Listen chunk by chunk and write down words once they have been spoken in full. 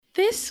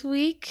This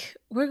week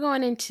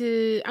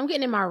I'm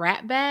getting in my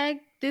rap bag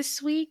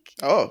this week.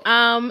 Oh.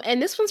 And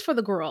this one's for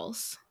the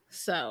girls.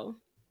 So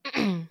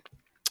Material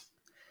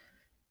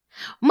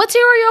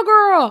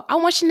girl, I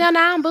want Chanel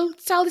 9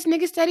 boots. All these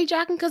niggas steady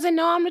jocking cause they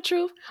know I'm the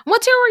truth.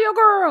 Material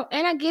girl,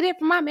 and I get it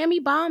from my mammy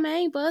bomb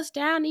ain't bust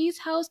down. These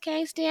hoes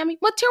can't stand me.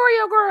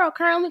 Material girl,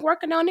 currently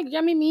working on the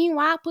Grammy.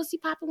 Meanwhile, pussy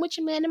popping with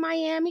your man in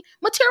Miami.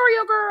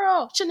 Material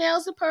girl,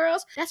 Chanel's and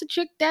pearls. That's a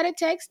trick that it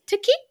takes to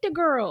keep the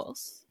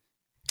girls.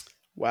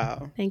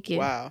 Wow. Thank you.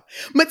 Wow.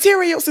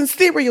 Materials and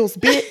cereals,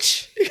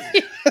 bitch.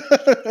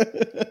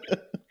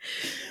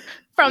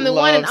 From the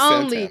one and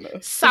only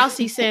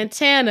Saucy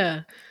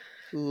Santana.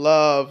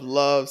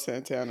 Love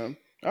Santana.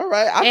 All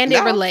right. And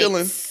it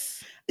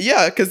relates.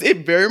 Because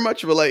it very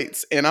much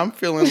relates. And I'm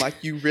feeling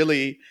like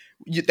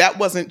that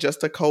wasn't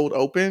just a cold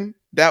open.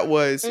 That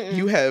was,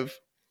 you have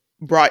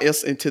brought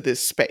us into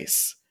this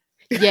space.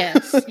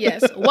 Yes.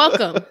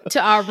 Welcome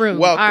to our room.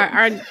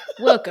 Welcome.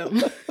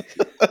 Welcome.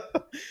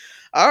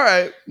 All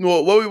right.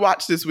 Well, what we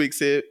watched this week,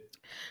 Sid?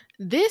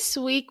 This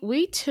week,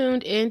 we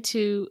tuned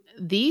into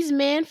These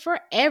Men for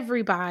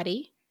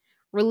Everybody,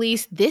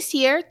 released this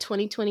year,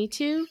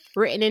 2022,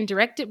 written and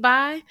directed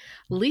by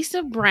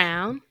Lisa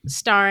Brown,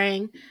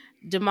 starring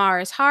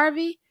Damaris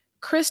Harvey,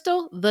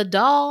 Crystal the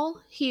Doll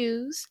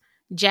Hughes,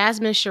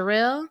 Jasmine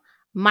Sherrill,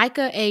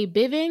 Micah A.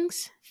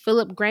 Bivings,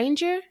 Philip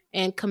Granger,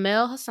 and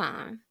Kamel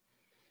Hassan.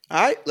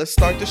 All right, let's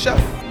start the show.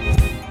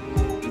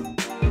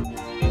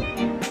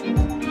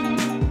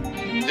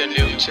 The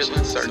New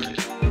Chitlin Circuit.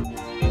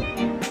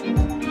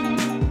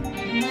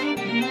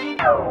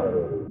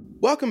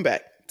 Welcome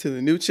back to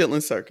the New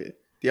Chitlin Circuit,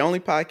 the only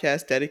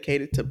podcast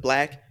dedicated to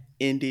Black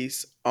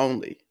indies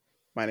only.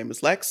 My name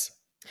is Lex.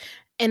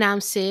 And I'm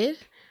Sid.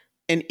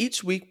 And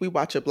each week we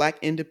watch a Black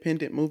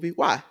independent movie.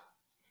 Why?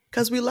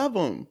 Because we love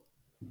them.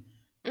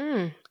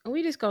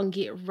 We just gonna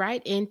get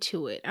right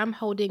into it. I'm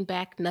holding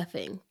back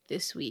nothing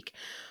this week.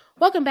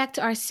 Welcome back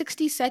to our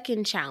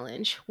 60-second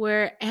challenge,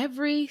 where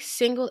every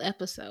single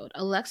episode,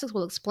 Alexis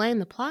will explain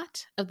the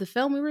plot of the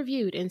film we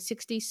reviewed in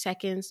 60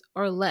 seconds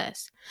or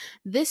less.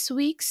 This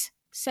week's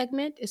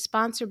segment is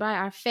sponsored by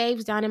our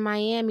faves down in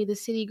Miami, the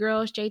City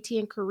Girls, JT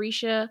and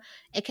Carisha,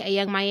 aka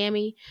Young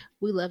Miami.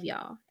 We love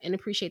y'all and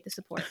appreciate the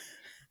support.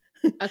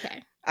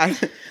 Okay. I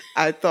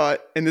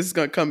thought, and this is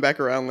going to come back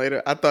around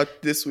later, I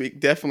thought this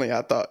week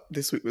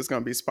was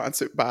going to be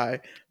sponsored by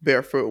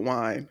Barefoot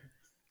Wine.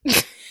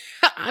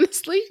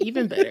 Honestly,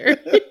 even better.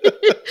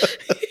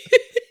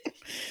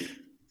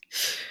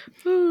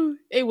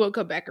 It will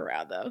come back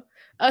around though.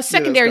 A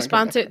secondary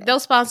sponsor, they'll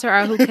sponsor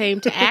our Who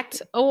Came to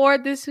Act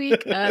award this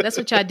week. That's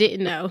what y'all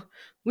didn't know.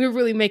 We're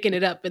really making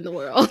it up in the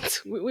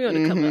world. We're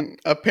on the come up.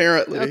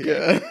 Apparently,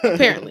 okay. Yeah.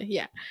 Apparently,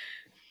 yeah.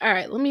 All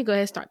right, let me go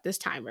ahead and start this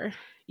timer.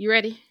 You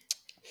ready?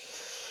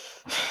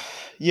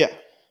 Yeah.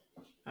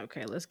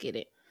 Okay, let's get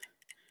it.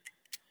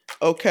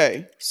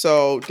 Okay,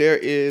 so there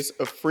is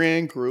a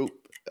friend group,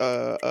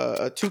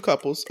 two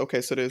couples.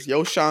 Okay, so there's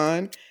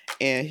Yoshan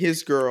and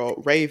his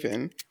girl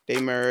Raven. They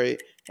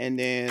married, and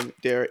then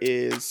there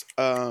is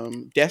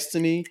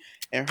Destiny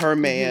and her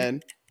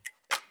man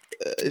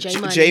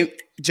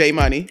J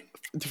Money,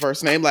 the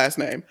first name, last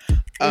name,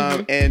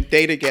 and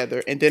they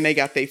together, and then they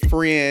got their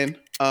friend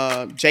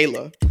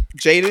Jada.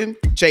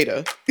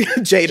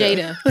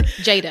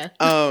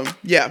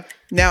 Yeah.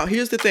 Now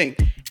here's the thing.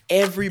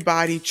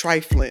 Everybody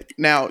trifling.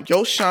 Now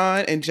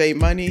Yoshan and J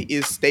Money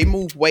they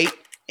move weight,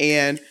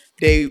 and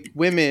they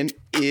women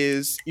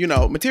is,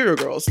 material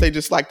girls. They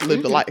just like to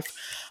live the life.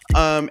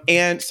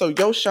 And so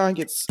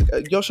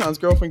Yoshan's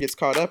girlfriend gets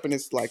caught up, and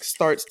it's like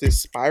starts this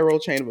spiral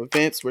chain of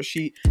events where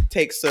she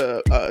takes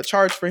a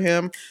charge for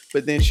him,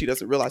 but then she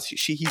doesn't realize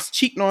he's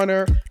cheating on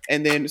her,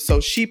 and then so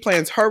she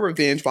plans her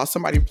revenge while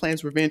somebody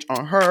plans revenge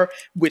on her,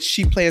 which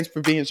she plans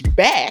revenge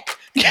back,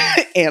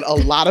 and a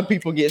lot of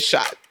people get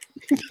shot.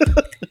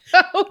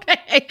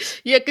 Okay.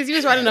 Yeah, because he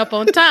was running up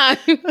on time.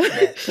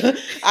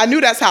 I knew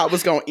that's how it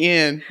was going to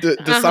end.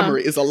 The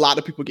summary is a lot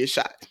of people get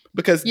shot.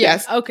 Because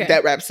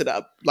that wraps it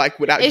up, like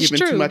without giving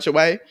too much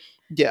away.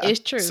 Yeah, it's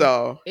true.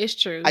 So it's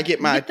true. I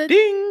get my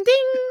ding.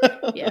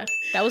 Yeah,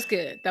 that was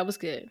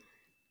good.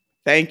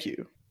 Thank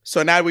you.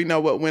 So now we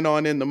know what went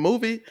on in the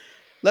movie.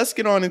 Let's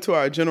get on into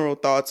our general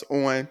thoughts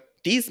on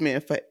These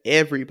Men for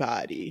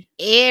Everybody.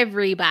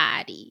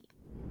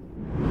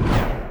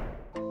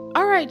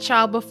 All right,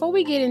 y'all. Before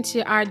we get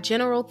into our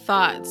general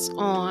thoughts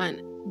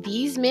on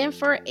These Men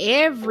for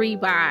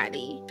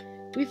Everybody,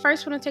 we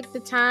first want to take the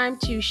time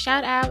to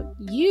shout out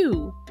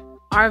you,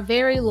 our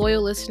very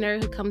loyal listener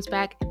who comes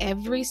back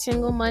every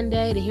single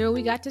Monday to hear what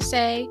we got to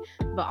say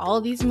about all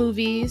of these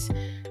movies.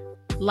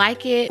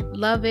 Like it,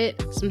 love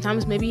it,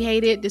 sometimes maybe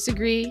hate it,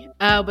 disagree,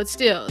 but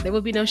still, there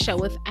would be no show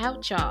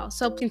without y'all.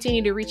 So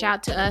continue to reach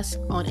out to us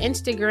on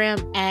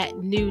Instagram at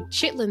New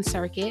Chitlin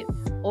Circuit,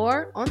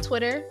 or on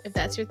Twitter, if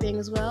that's your thing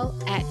as well,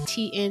 at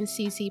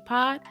TNCC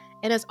Pod.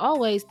 And as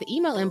always, the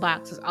email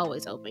inbox is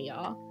always open,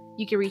 y'all.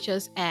 You can reach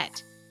us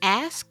at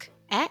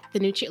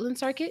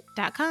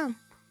ask@thenewchitlincircuit.com.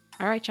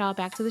 All right, y'all,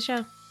 back to the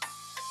show.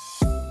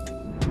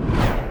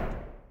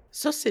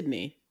 So,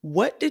 Sydney,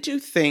 What did you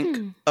think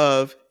Hmm.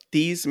 of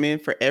These Men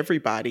for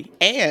Everybody?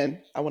 And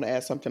I want to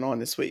add something on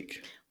this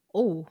week.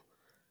 Oh,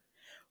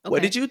 What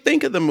okay. did you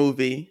think of the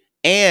movie?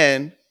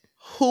 And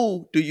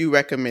who do you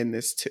recommend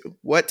this to?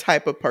 What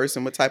type of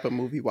person, what type of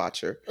movie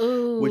watcher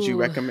would you Ooh.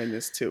 recommend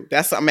this to?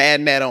 I'm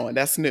adding that on.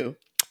 That's new.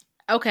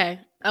 Okay.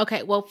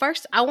 Okay. Well,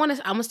 first, I'm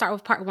gonna start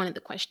with part one of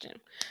the question.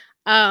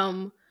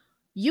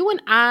 You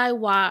and I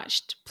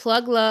watched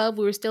Plug Love.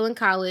 We were still in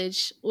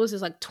college. What was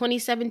this, like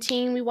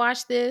 2017? We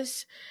watched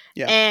this,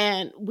 Yeah.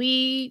 and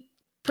we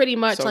pretty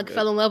much So like good.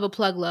 fell in love with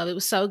Plug Love. It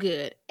was so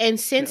good, and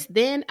since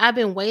then, I've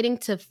been waiting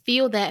to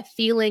feel that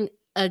feeling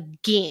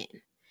again.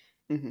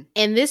 Mhm.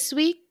 And this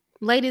week,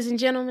 ladies and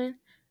gentlemen,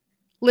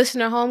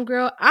 listener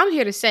homegirl, I'm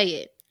here to say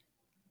it.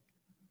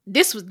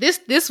 This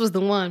was the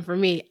one for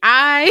me.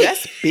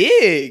 That's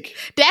big.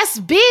 That's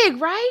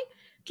big, right?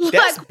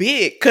 That's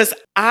big. Because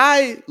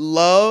I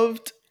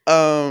loved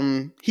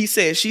He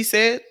Said, She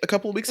Said a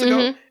couple of weeks ago.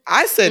 Mhm.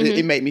 I said Mhm.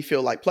 it made me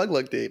feel like Plug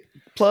Love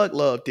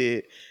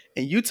did.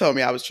 And you told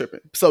me I was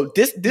tripping. So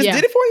this Yeah.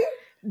 did it for you?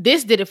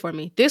 This did it for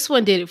me. This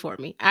one did it for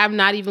me. I'm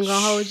not even gonna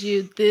hold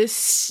you.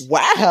 This,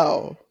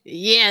 Wow.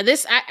 yeah,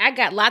 this I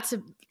got lots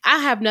of. I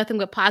have nothing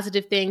but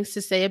positive things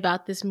to say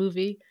about this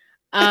movie.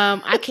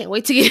 I can't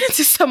wait to get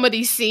into some of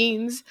these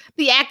scenes.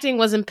 The acting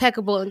was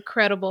impeccable,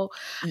 incredible.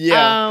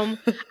 Yeah.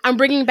 I'm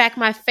bringing back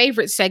my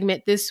favorite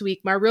segment this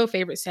week. My real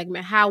favorite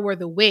segment. How were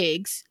the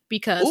wigs?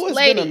 Because Oh, it's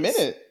ladies, been a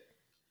minute.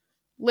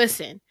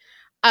 listen.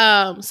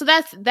 So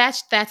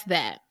that's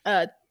that.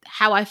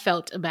 How I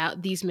felt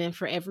about These Men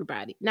for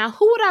Everybody. Now,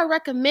 who would I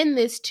recommend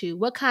this to?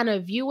 What kind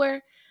of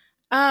viewer?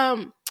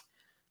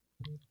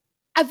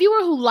 A viewer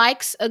who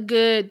likes a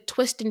good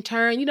twist and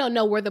turn. You don't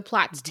know where the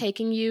plot's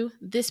taking you.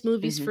 This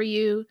movie's Mhm. for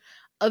you.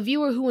 A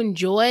viewer who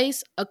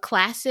enjoys a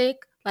classic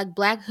like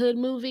Black Hood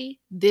movie.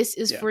 This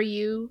is Yeah. for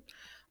you.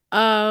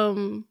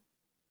 And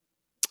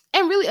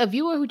really a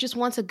viewer who just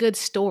wants a good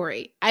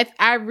story.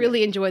 I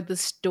really enjoyed the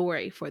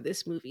story for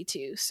this movie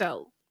too.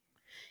 So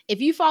if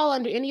you fall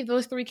under any of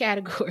those three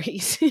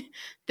categories,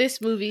 this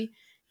movie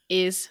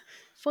is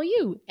for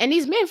you. And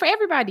These Men for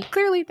Everybody.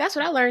 Clearly, that's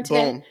what I learned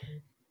today. Boom.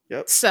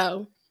 Yep.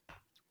 So,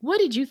 what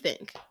did you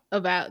think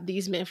about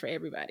These Men for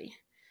Everybody?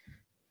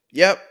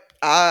 Yep.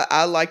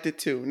 I liked it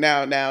too.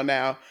 Now.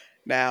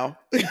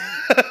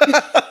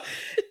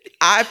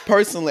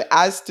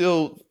 I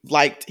still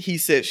liked He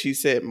Said, She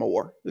Said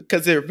more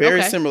because they're very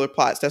Okay. similar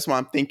plots. That's why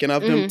I'm thinking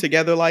of them Mhm.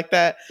 together like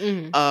that.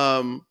 Mhm.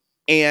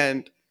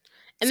 And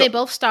And so- they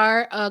both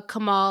star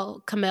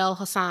Kamel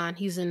Hassan.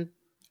 He's in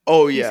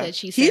oh He yeah, Said,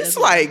 She Said he's as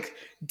well. like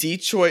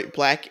Detroit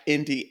Black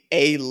Indie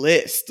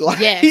A-list. Like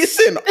Yes. he's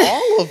in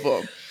all of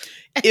them.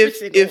 Every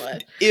single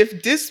one.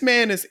 If this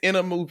man is in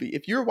a movie,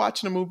 if you're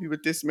watching a movie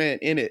with this man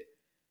in it,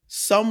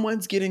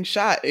 someone's getting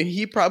shot, and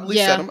he probably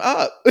Yeah. set him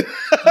up.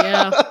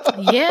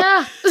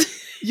 Yeah.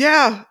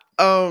 Yeah.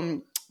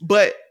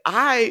 But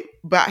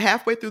about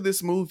halfway through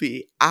this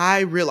movie,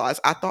 I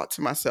realized, I thought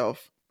to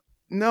myself,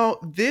 no,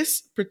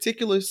 this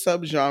particular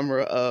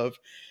subgenre of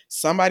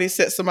somebody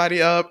set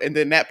somebody up and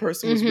then that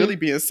person was Mhm. really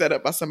being set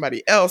up by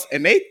somebody else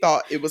and they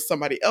thought it was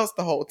somebody else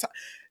the whole time.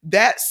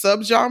 That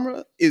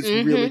subgenre is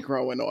really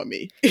growing on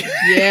me.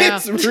 Yeah.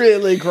 It's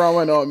really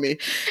growing on me.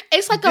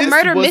 It's like a This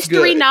murder was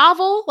mystery good.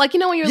 novel. Like, you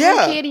know, when you're a Yeah.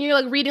 little kid and you're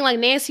like reading like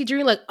Nancy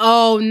Drew, like,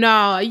 oh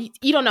no,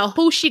 you don't know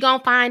who she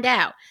gonna find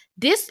out.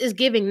 This is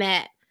giving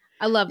that.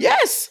 I love that.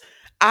 Yes,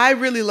 I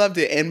really loved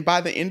it. And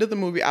by the end of the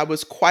movie, I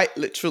was quite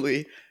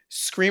literally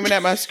screaming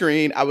at my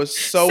screen. I was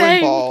so Same.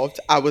 involved.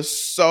 I was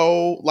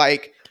so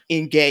like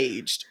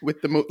engaged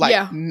with the movie. Like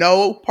Yeah.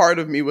 no part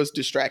of me was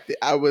distracted.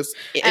 I was,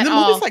 and At the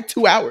all. movie's like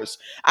 2 hours.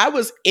 I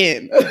was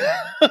in.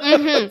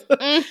 Mhm.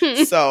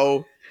 Mhm.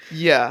 So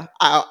yeah,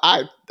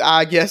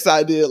 I guess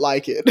I did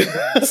like it.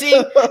 See,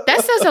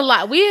 that says a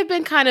lot. We have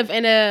been kind of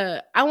in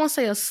I won't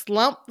say a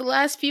slump the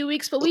last few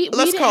weeks, but we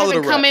Let's call it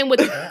haven't a come rut. in with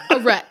a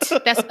rut.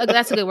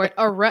 That's a good word.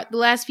 A rut the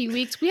last few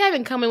weeks. We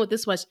haven't come in with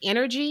this much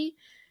energy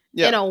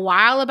in a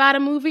while about a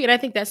movie, and I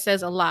think that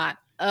says a lot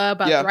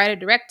about the writer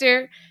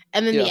director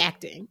and then the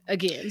acting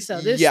again.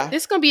 So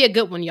this gonna be a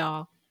good one,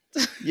 y'all.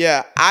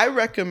 Yeah, I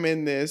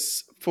recommend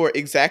this for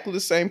exactly the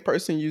same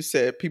person you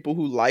said, people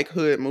who like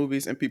hood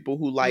movies and people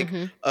who like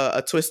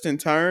a twist and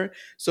turn.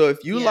 So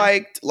if you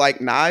liked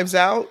like Knives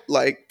Out,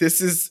 like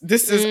this is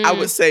I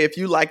would say if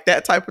you like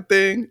that type of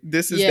thing,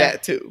 this is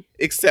that too,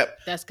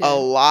 except That's good. a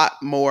lot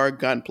more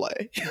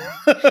gunplay.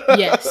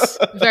 Yes,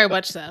 very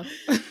much so.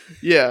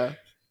 Yeah.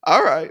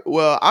 All right.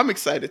 Well, I'm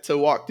excited to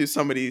walk through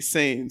some of these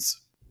scenes.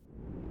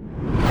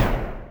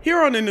 Here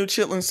on the New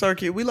Chitlin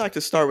Circuit, we like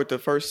to start with the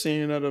first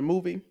scene of the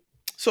movie.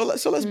 So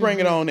let's bring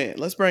it on in.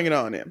 Let's bring it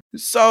on in.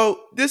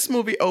 So this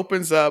movie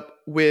opens up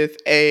with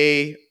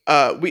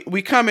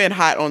we come in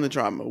hot on the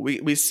drama.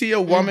 We see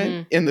a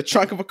woman in the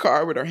trunk of a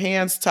car with her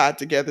hands tied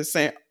together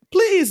saying,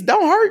 "Please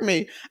don't hurt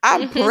me.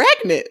 I'm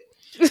pregnant."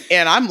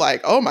 And I'm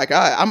like, "Oh my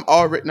God,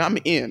 I'm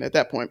in at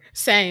that point."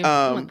 Same.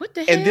 I'm like, what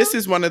the hell? And this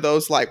is one of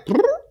those like,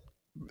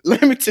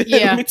 let me tell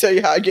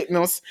you how I get in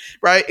those,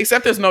 right?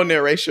 Except there's no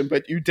narration,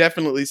 but you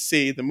definitely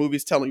see the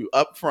movie's telling you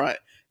up front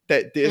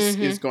that this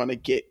Mm-hmm. is going to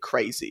get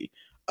crazy.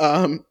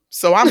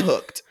 So I'm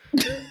hooked.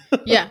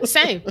 Yeah,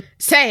 same.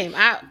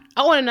 I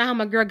want to know how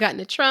my girl got in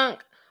the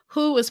trunk,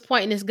 who was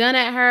pointing his gun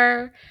at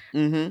her,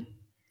 Mm-hmm.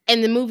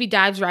 and the movie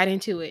dives right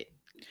into it.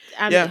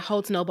 I mean, Yeah.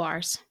 holds no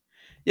bars.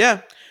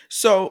 Yeah.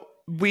 So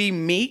we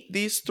meet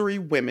these three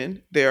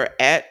women.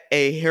 They're at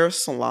a hair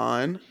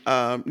salon,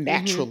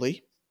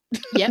 naturally.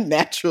 Yep.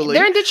 Naturally.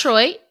 They're in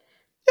Detroit.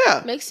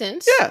 Yeah. Makes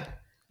sense. Yeah.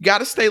 Got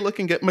to stay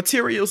looking good.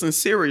 Materials and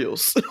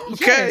cereals.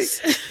 Okay.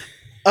 Yes.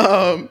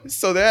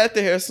 So they're at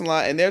the hair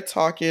salon and they're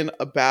talking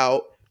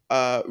about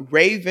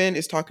Raven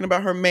is talking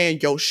about her man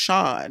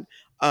Yoshan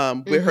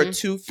with her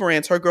two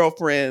friends, her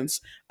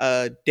girlfriends,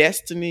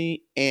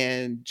 Destiny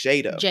and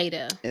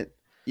Jada. And,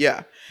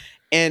 yeah.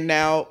 And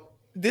now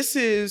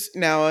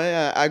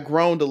I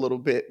groaned a little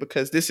bit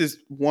because this is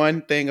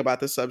one thing about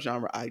the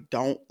subgenre I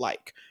don't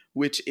like,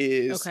 which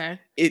is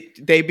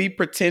they be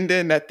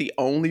pretending that the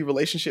only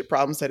relationship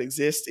problems that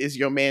exist is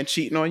your man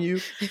cheating on you.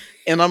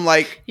 And I'm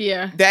like,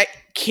 yeah, that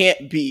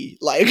can't be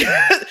like,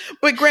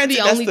 but granted,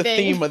 that's the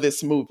thing. theme of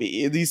this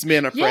movie. These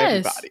men are for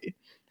everybody.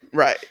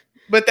 Right.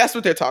 But that's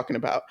what they're talking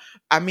about.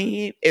 I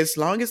mean, as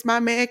long as my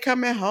man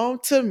coming home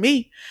to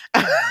me.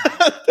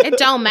 It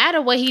don't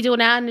matter what he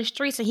doing out in the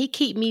streets and he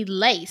keep me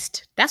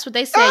laced. That's what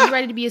they say. You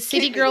ready to be a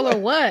city girl or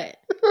what?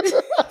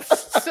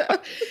 So,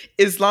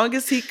 as long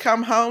as he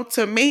come home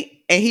to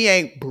me and he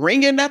ain't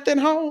bringing nothing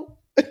home.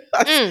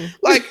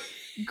 Like,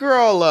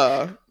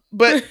 girl,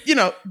 but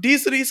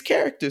these are these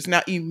characters.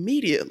 Now,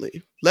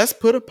 immediately, let's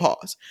put a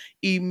pause.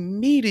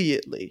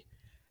 Immediately,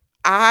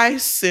 I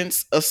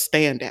sense a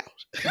standout.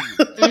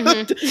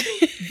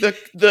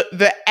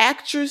 The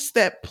actress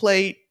that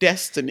played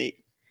Destiny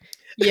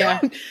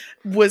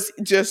was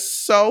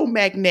just so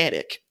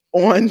magnetic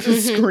on the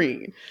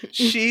screen.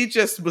 She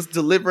just was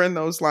delivering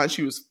those lines.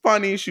 She was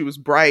funny, she was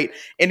bright,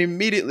 and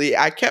immediately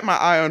I kept my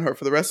eye on her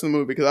for the rest of the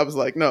movie because I was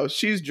like, no,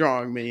 she's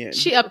drawing me in.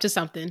 She up to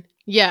something.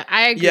 Yeah,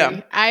 I agree.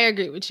 Yeah. I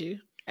agree with you.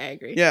 I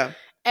agree. Yeah.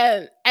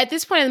 And at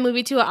this point in the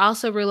movie too, I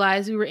also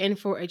realized we were in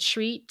for a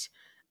treat.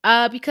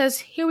 Because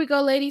here we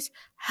go, ladies.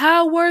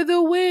 How were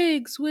the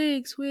wigs?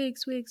 Wigs.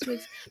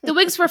 The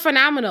wigs were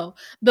phenomenal.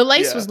 The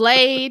lace was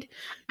laid.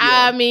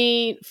 I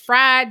mean,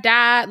 fried,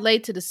 dyed,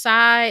 laid to the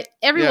side.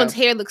 Everyone's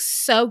hair looks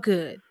so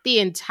good. The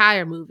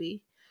entire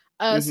movie.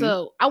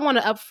 So I want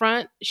to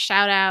upfront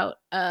shout out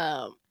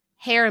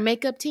hair and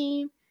makeup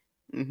team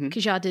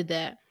because y'all did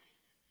that.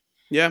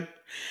 Yeah.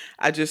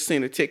 I just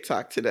seen a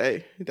TikTok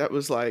today that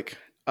was like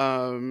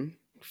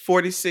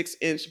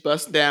 46-inch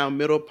bust down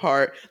middle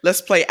part. Let's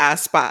play I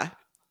Spy.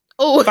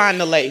 Oh, find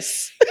the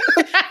lace.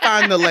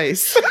 Find the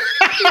lace.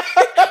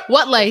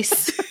 What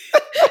lace?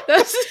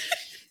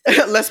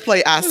 Let's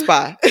play I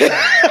Spy.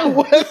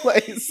 What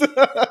lace?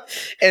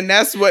 And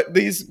that's what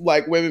these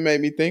like women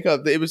made me think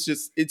of.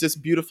 It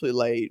just beautifully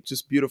laid,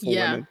 just beautiful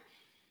women.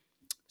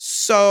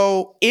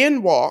 So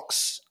in walk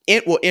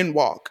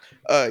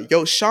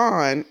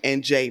Yoshan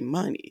and J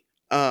Money.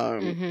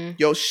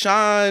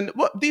 Yoshan,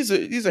 well, these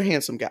are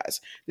handsome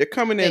guys. They're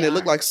coming in, they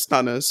look like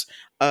stunners.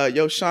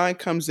 Yoshan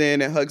comes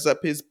in and hugs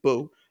up his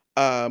boo,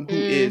 who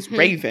is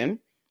Raven,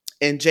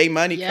 and J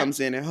Money comes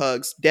in and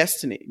hugs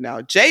Destiny.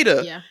 Now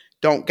Jada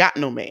don't got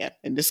no man,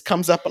 and this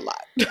comes up a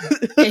lot.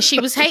 And she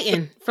was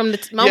hating from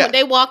the moment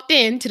they walked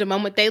in to the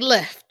moment they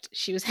left.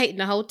 She was hating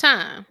the whole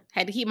time.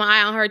 Had to keep my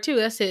eye on her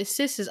too. I said,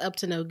 sis is up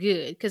to no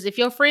good. Because if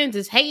your friends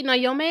is hating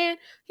on your man,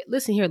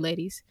 listen here,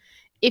 ladies.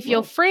 If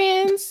your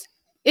friends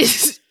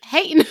is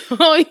hating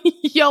on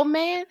your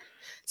man,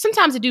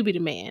 sometimes it do be the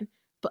man.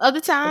 But other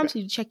times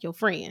you check your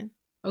friend.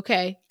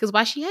 Okay? Because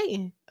why she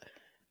hating?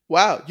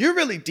 Wow, you're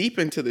really deep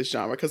into this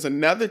genre because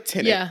another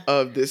tenet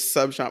of this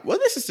subgenre, well,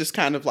 this is just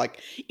kind of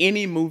like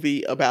any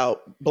movie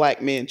about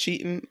black men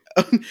cheating.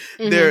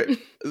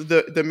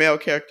 The male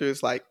character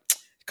is like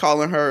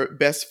calling her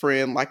best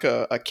friend like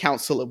a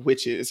council of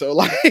witches or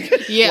like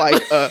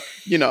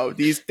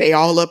these they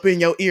all up in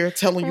your ear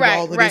telling you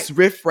all of this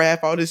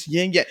riffraff, all this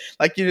yin yang.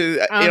 Like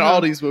in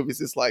all these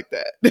movies, it's like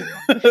that.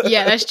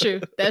 Yeah, that's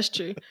true. That's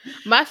true.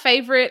 My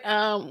favorite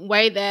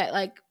way that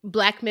like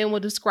black men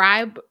will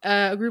describe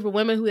a group of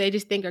women who they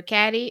just think are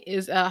catty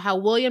is how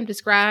William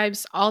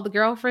describes all the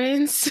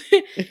girlfriends.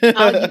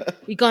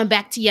 You going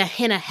back to your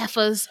henna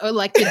heifers or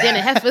like your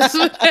dinner heifers,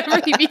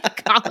 whatever he be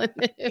calling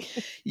them.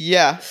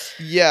 Yeah.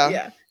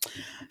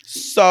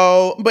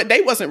 So, but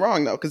they wasn't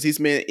wrong though, because these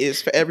men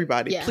is for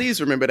everybody. Yeah.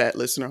 Please remember that,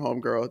 listener,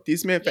 homegirl.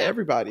 These men for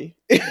everybody.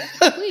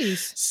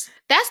 Please.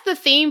 That's the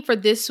theme for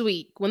this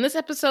week. When this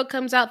episode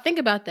comes out, think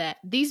about that.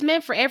 These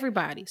men for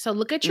everybody. So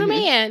look at your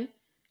man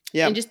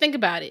and just think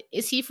about it.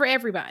 Is he for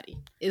everybody?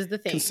 Is the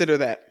thing. Consider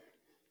that.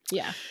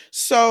 Yeah.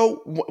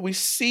 So we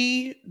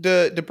see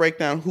the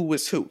breakdown who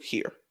is who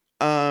here.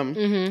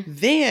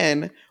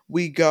 Then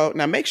we go,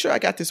 now make sure I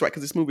got this right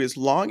because this movie is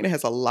long and it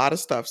has a lot of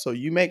stuff. So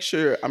you make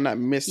sure I'm not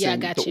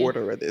missing the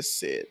order of this,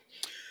 Sid.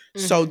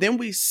 So then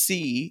we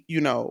see,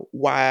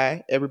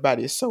 why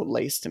everybody is so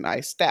laced and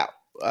iced out.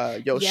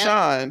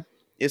 Yoshan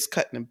is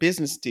cutting a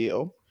business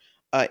deal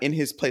in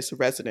his place of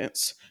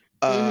residence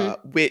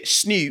with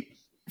Snoop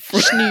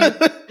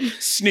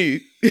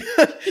Snoop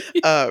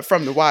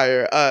from The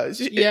Wire.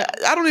 Yeah.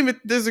 I don't even.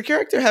 Does the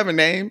character have a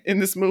name in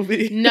this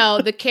movie?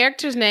 No, the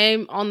character's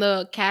name on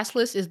the cast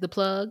list is the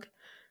plug.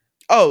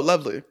 Oh,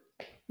 lovely.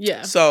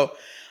 Yeah. So,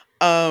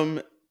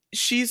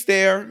 she's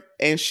there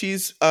and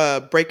she's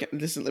breaking.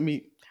 Listen, let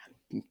me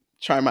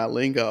try my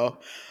lingo.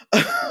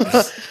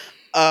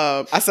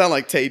 I sound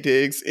like Taye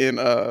Diggs in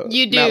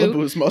You do.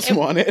 Malibu's Most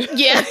Wanted.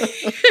 Yeah.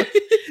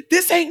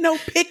 This ain't no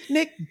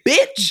picnic,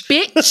 bitch.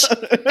 Bitch.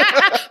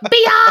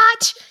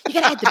 Biatch. You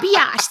gotta add the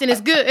biatch, then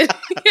it's good.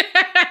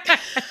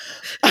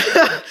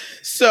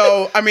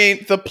 So, I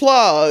mean, the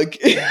plug,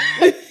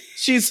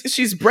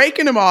 she's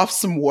breaking him off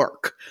some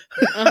work.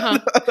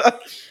 Uh-huh.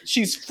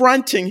 She's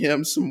fronting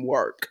him some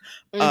work.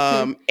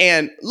 Mm-hmm.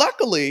 And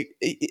luckily,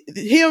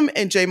 him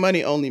and J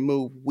Money only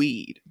move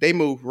weed. They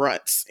move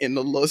runts in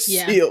the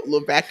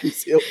little vacuum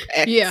seal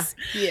packs.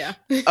 Yeah.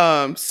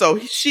 So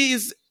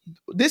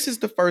this is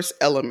the first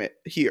element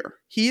here.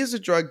 He is a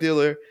drug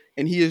dealer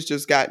and he has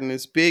just gotten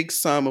this big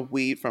sum of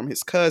weed from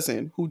his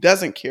cousin who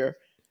doesn't care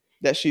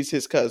that she's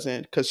his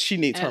cousin because she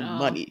needs her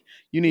money.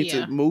 You need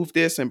to move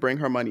this and bring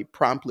her money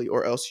promptly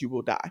or else you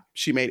will die.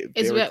 She made it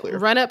very clear.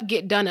 Run up,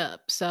 get done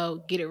up.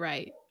 So get it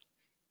right.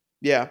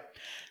 Yeah.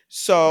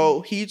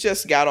 So he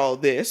just got all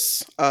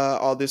this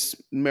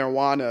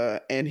marijuana,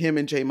 and him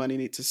and J Money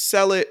need to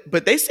sell it.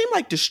 But they seem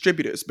like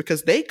distributors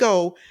because they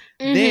go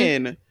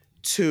then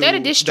to... They're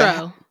the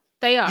distro.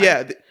 They are.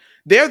 Yeah.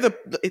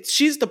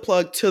 She's the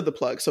plug to the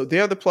plug. So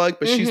they're the plug,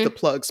 but she's the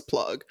plug's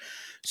plug.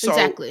 So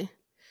exactly.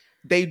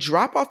 They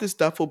drop off this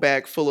duffel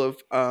bag full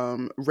of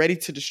ready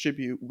to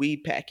distribute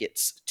weed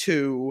packets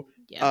to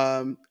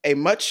a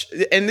much...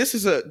 And this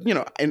is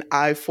an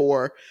eye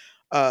for...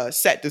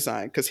 set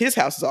design because his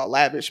house is all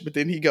lavish, but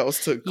then he goes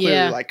to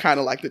clearly like kind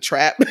of like the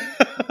Trap,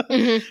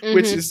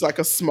 which is like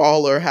a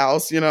smaller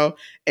house, and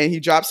he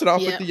drops it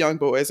off with the young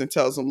boys and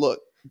tells them, look,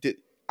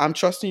 I'm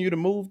trusting you to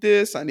move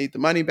this. I need the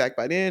money back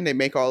by then. They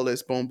make all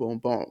this boom, boom,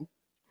 boom.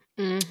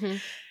 Mm-hmm.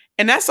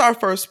 And that's our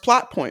first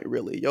plot point,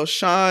 really.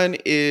 Sean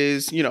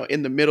is,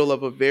 in the middle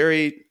of a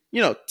very,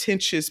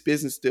 tenuous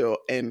business deal,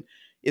 and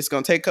it's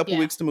going to take a couple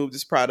weeks to move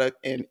this product,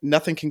 and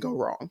nothing can go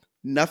wrong.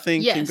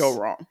 Nothing can go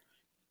wrong.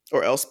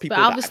 Or else people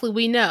die. But obviously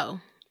we know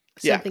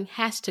something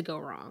has to go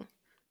wrong.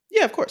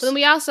 Yeah, of course. But then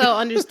we also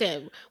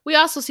understand. We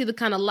also see the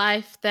kind of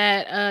life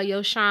that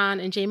Sean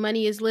and J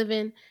Money is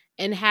living,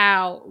 and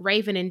how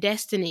Raven and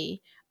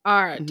Destiny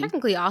are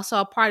technically also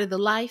a part of the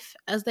life,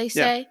 as they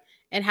say,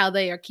 and how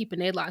they are keeping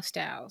their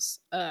lifestyles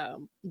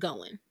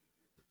going.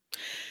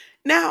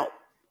 Now,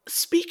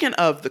 speaking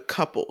of the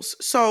couples,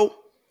 so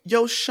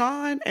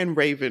Sean and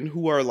Raven,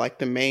 who are like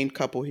the main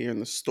couple here in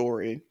the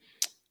story,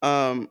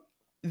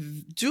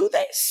 did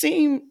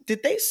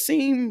they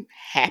seem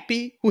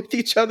happy with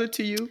each other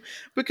to you?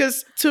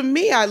 Because to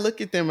me, I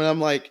look at them and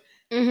I'm like,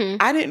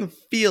 I didn't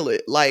feel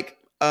it. Like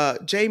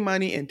J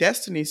Money and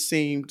Destiny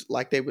seemed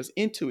like they was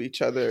into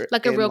each other.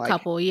 Like a real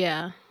couple,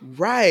 yeah.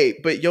 Right.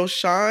 But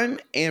Sean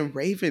and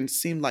Raven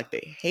seemed like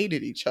they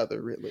hated each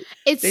other, really.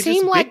 It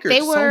seemed like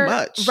they were so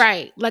much.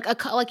 Right. Like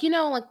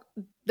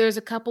there's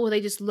a couple where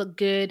they just look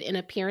good in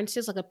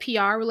appearances, like a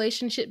PR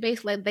relationship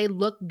based, like they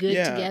look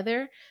good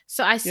together.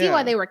 So I see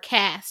why they were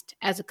cast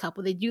as a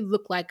couple. They do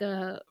look like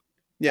a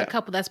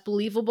couple that's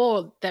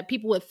believable, that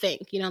people would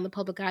think, in the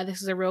public eye,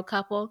 this is a real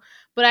couple.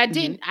 But I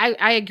didn't,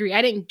 I agree.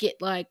 I didn't get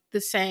like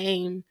the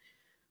same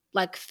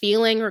like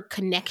feeling or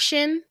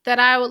connection that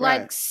I would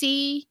like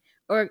see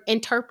or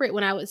interpret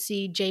when I would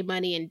see J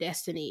Money and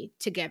Destiny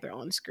together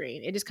on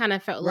screen. It just kind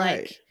of felt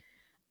like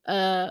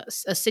a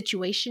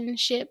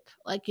situationship,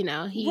 like he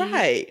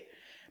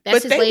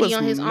that's his lady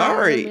on his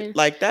arm.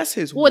 Like that's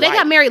his wife. They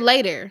got married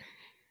later.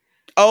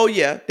 Oh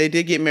yeah, they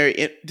did get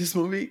married. This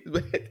movie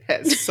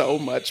has so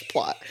much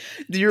plot.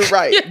 You're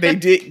right. They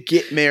did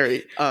get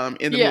married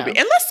in the movie.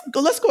 And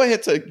let's go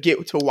ahead to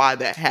get to why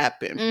that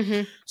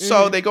happened.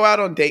 So they go out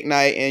on date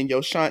night,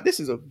 and Sean, this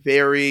is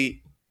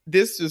very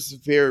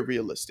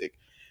realistic.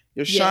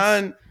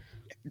 Sean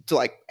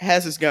like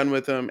has his gun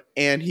with him,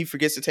 and he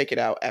forgets to take it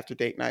out after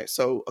date night.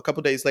 So a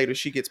couple days later,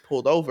 she gets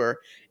pulled over,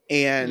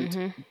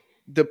 and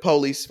the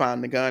police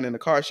find the gun in the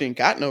car. She ain't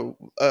got no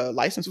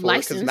license for it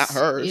because it's not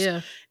hers.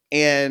 Yeah.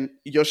 And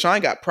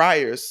Sean got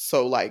priors,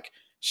 so like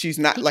she's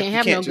not like you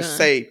can't just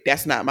say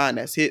that's not mine,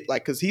 that's it.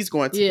 Like because he's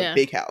going to the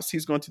big house,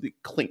 he's going to the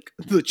clink,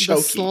 the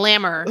choky, the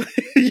slammer.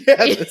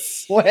 The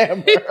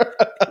slammer.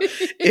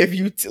 If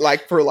you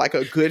like for like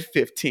a good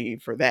 15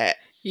 for that.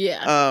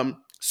 Yeah.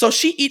 So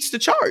she eats the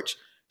charge.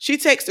 She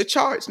takes the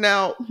charge.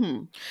 Now,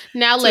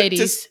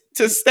 ladies,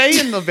 to stay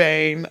in the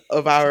vein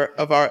of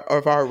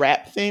our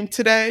rap theme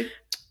today.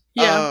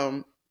 Yeah.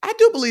 I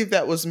do believe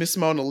that was Miss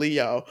Mona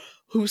Leo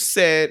who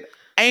said,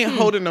 I ain't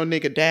holding no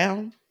nigga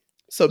down.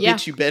 So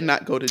bitch, you better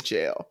not go to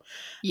jail.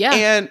 Yeah.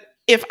 And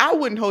if I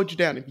wouldn't hold you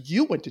down if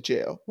you went to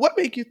jail, what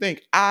make you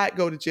think I'd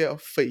go to jail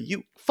for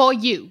you? For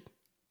you.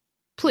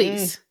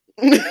 Please.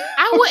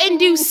 I wouldn't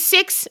do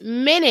 6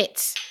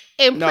 minutes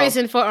in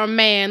prison for a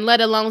man,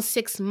 let alone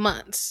 6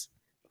 months.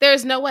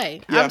 There's no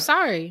way. Yeah. I'm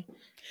sorry.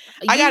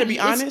 I gotta be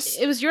honest.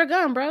 It was your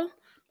gun, bro.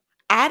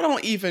 I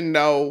don't even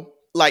know,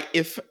 like,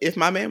 if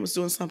my man was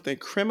doing something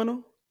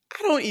criminal,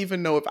 I don't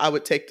even know if I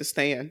would take the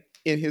stand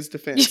in his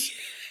defense.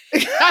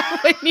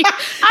 I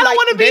don't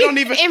want to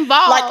be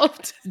involved.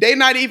 Like, they're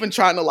not even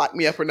trying to lock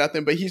me up or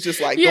nothing, but he's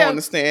just like, go on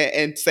the stand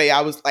and say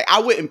I was like,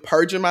 I wouldn't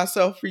perjure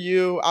myself for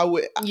you. I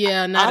would.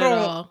 Yeah, not at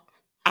all.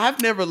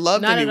 I've never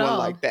loved anyone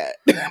like that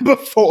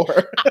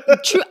before.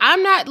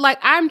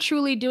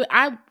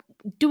 I'm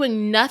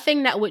doing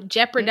nothing that would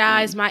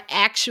jeopardize my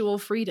actual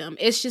freedom.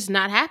 It's just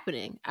not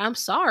happening. I'm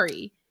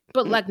sorry,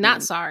 but like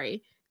not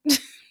sorry.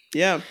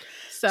 Yeah.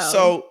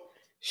 So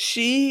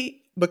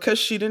because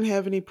she didn't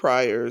have any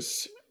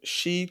priors,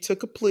 she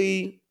took a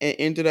plea and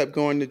ended up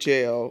going to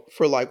jail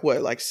for like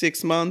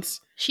 6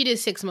 months? She did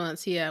 6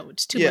 months, yeah,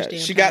 which is too much damn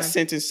she got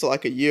sentenced to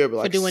like a year, but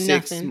like doing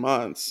 6 nothing.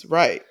 Months.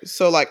 Right.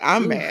 So like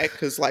I'm mad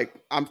because like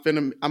I'm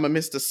a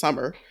miss the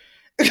summer.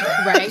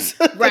 Right.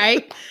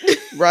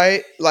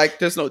 Right. Like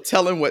there's no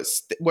telling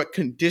what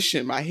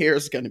condition my hair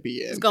is going to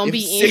be in. It's going to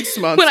be 6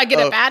 months when I get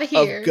up out of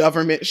here. Of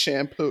government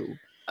shampoo.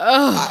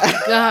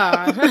 Oh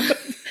God.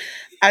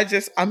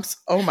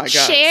 Oh my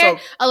God.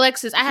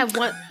 Alexis, I have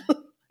one.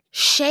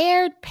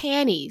 Shared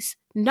panties.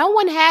 No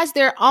one has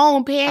their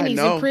own panties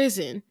in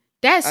prison.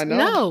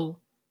 No.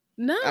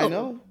 I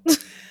know.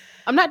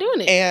 I'm not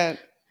doing it. And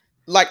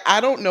like, I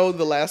don't know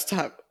the last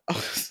time.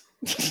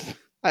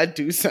 I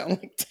do sound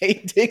like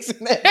Tate Diggs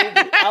in that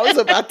movie. I was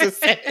about to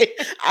say,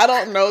 I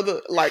don't know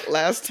the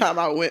last time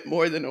I went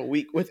more than a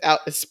week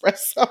without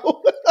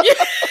espresso.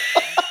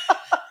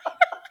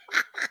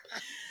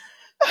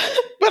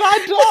 But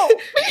I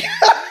don't.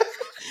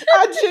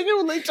 I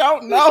genuinely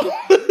don't know.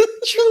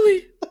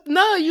 Truly.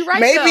 No, you're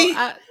right.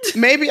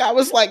 Maybe I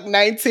was like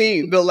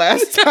 19 the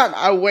last time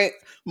I went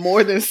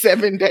more than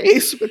 7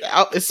 days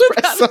without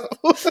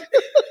espresso.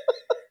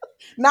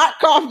 Not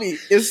coffee,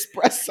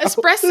 espresso.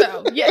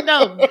 Espresso. Yeah,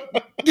 no.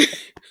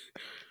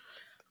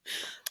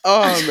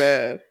 Oh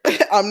man,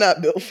 I'm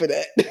not built for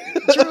that.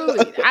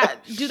 Truly,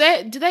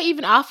 do they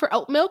even offer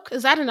oat milk?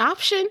 Is that an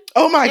option?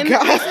 Oh my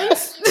God.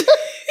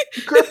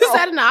 Girl, is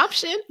that an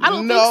option? I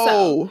don't think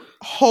so.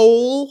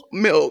 Whole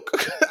milk.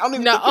 I don't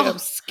even think they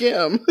have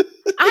skim.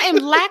 I am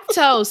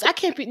lactose. I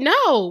can't be.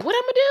 No, what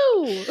am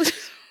I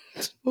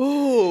do?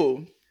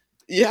 Ooh,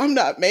 yeah, I'm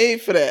not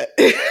made for that.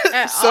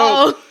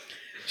 So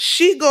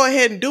she go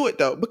ahead and do it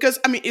though, because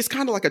I mean, it's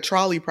kind of like a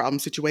trolley problem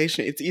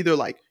situation. It's either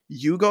like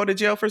you go to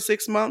jail for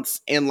 6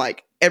 months and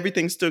like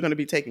everything's still going to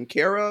be taken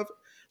care of.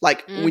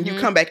 Like when you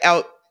come back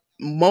out,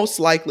 most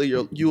likely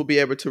you'll be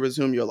able to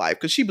resume your life,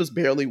 because she was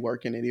barely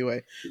working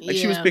anyway. Like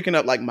she was picking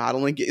up like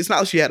modeling. It's not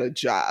like she had a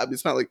job.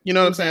 It's not like, you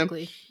know what I'm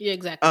saying? Yeah,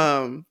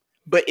 exactly.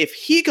 But if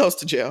he goes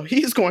to jail,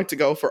 he's going to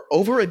go for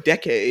over a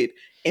decade,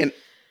 and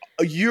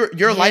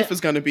your life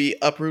is going to be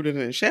uprooted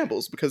and in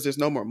shambles because there's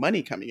no more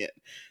money coming in.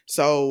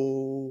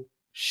 So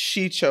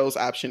she chose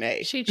option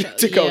A.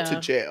 To go to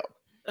jail.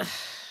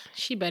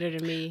 She better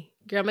than me.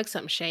 Girl, make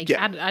something shake.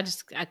 Yeah. I'm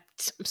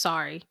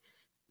sorry.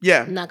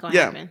 Yeah. Not going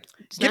to happen.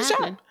 It's Get not a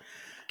happening.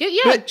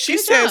 But she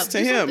says to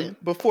him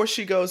before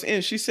she goes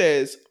in, she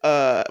says,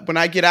 when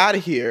I get out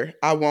of here,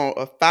 I want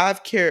a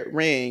 5-carat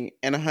ring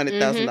and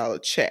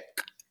 $100,000 check.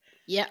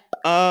 Yep.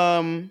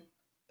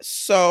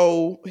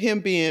 So him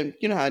being,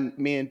 you know how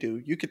men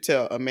do, you could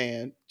tell a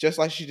man, just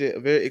like she did, a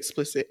very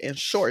explicit and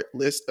short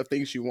list of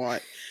things you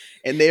want.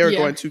 And they are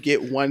going to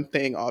get one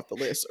thing off the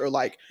list, or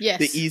like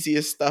the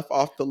easiest stuff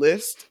off the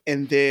list,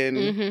 and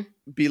then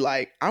be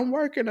like, I'm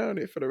working on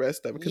it for the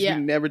rest of it, because we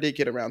never did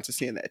get around to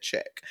seeing that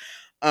check.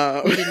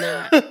 We did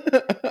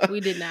not. We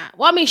did not.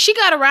 Well, I mean, she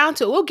got around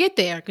to it. We'll get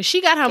there because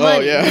she got her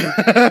money.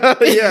 Oh,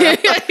 yeah.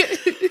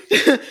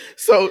 Yeah.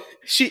 So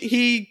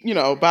he,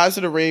 buys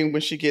her the ring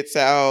when she gets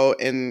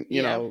out, and,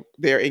 you know,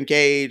 they're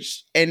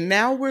engaged. And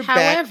now we're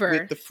back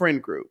with the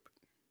friend group.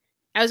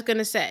 I was going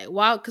to say,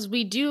 because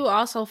we do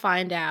also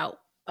find out,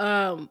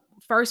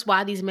 first,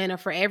 why these men are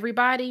for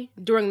everybody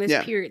during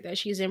this period that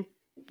she's in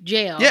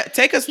jail. Yeah,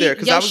 take us there,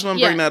 because I was going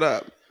to bring that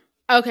up.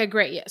 Okay,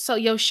 great. Yeah. So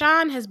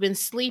Yoshan has been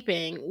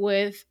sleeping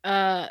with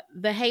the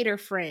hater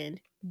friend,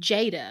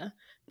 Jada,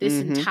 this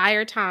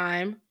entire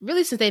time,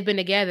 really since they've been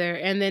together.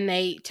 And then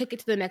they took it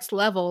to the next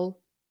level,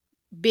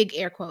 big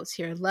air quotes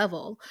here,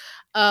 level,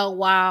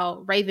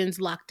 while Raven's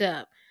locked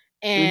up.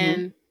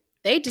 And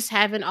they just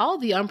having all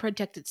the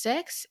unprotected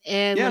sex.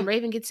 And when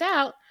Raven gets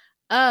out,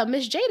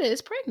 Miss Jada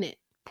is pregnant.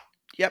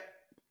 Yep.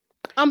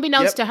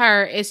 Unbeknownst to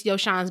her, it's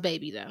Yoshan's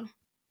baby, though.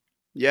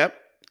 Yep.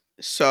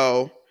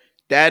 So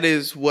that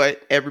is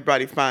what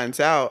everybody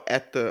finds out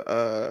at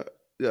the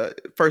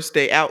first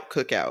day out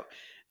cookout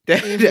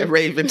that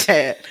Raven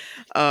had.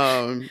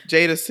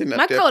 Jada sitting up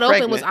My there cold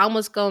pregnant. open was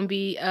almost going to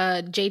be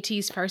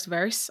JT's first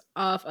verse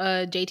of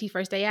JT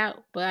First Day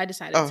Out, but I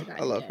decided to not.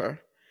 I love her.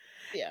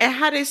 Yeah. And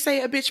how they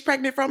say a bitch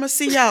pregnant from a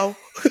CO.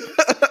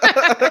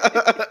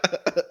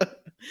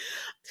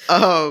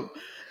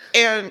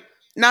 And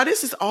now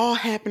this is all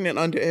happening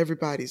under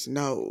everybody's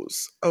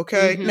nose.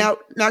 Okay. Now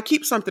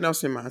keep something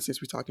else in mind,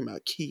 since we're talking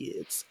about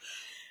kids.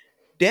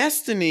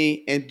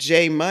 Destiny and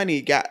J Money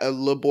got a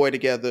little boy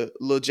together,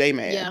 little J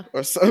Man, Yeah.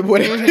 or so,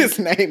 whatever his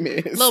name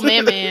is. Little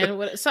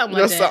Man, something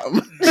like that.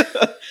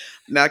 Something.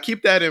 Now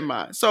keep that in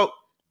mind. So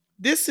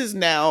this is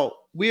now,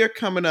 we are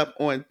coming up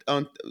on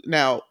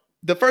now,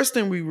 the first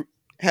thing we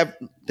have,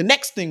 the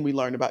next thing we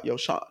learn about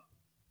Yoshan.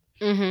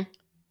 Mm-hmm.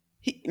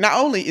 He, not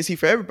only is he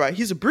for everybody,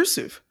 he's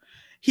abusive.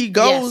 He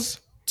goes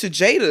to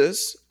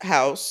Jada's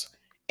house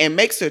and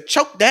makes her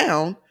choke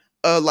down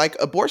a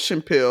like abortion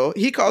pill.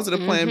 He calls it a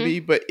Plan B,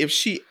 but if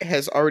she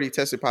has already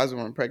tested positive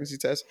on a pregnancy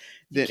test,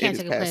 then it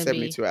is past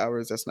 72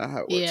 hours. That's not how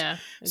it works. Yeah,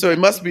 exactly. So it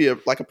must be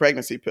like a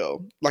pregnancy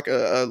pill, like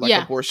a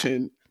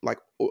abortion. Like,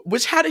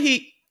 which, how did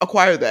he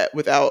acquire that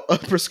without a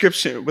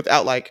prescription,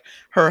 without like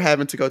her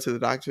having to go to the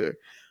doctor?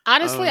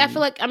 Honestly, I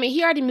feel like, I mean,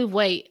 he already moved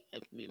weight.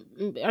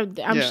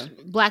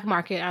 Black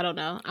market, I don't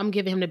know. I'm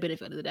giving him the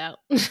benefit of the doubt.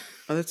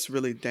 Oh, that's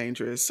really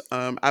dangerous.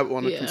 I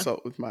want to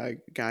consult with my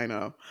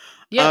gyno.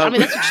 Yeah, I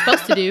mean, that's what you're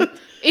supposed to do.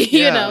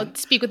 You know,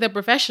 speak with a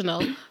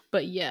professional.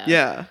 But yeah.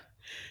 Yeah.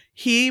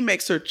 He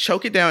makes her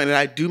choke it down, and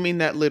I do mean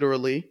that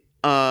literally.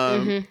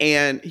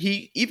 And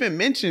he even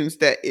mentions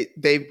that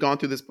they've gone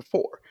through this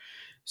before,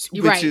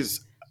 which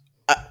is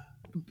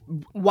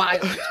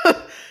wild.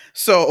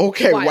 So,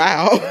 okay,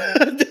 wow.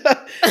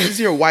 This is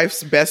your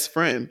wife's best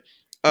friend.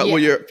 Well,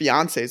 your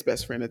fiance's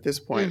best friend at this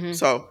point.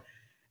 So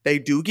they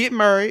do get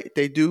married.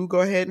 They do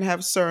go ahead and have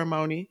a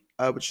ceremony,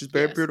 which is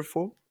very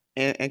beautiful,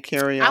 and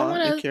carry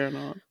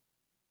on.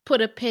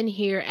 Put a pin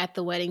here at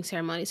the wedding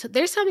ceremony. So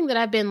there's something that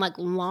I've been like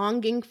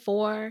longing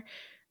for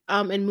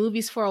in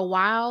movies for a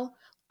while.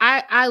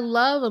 I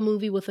love a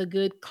movie with a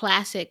good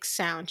classic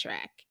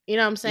soundtrack. You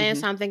know what I'm saying?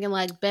 So I'm thinking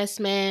like Best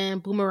Man,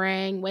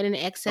 Boomerang, Wedding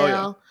to Exhale. Oh,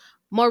 yeah.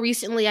 More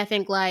recently, I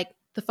think like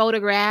The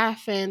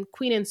Photograph and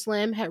Queen and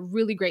Slim had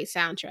really great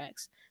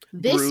soundtracks.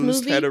 This Bruised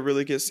movie had a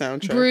really good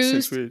soundtrack.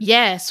 Bruised, since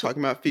we're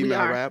talking about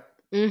female rap.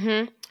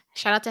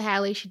 Shout out to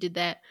Hallie, she did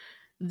that.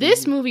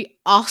 This movie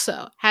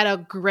also had a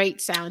great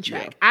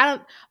soundtrack.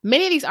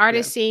 Many of these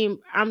artists seem,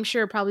 I'm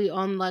sure, probably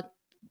on like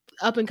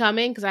up and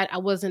coming because I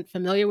wasn't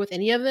familiar with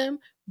any of them.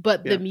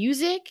 But the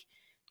music,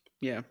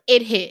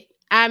 it hit.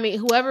 I mean,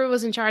 whoever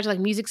was in charge of like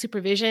music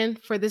supervision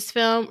for this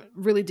film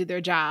really did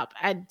their job.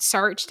 I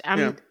searched.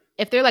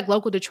 If they're like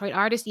local Detroit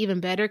artists, even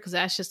better, because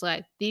that's just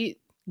like the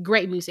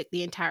great music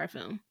the entire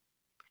film.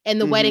 And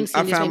the wedding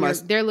scene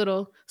is their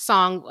little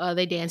song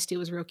they danced to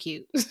was real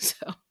cute.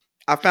 So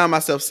I found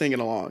myself singing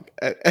along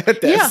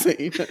at that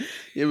scene.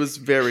 It was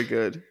very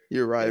good.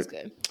 You're right. It was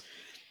good.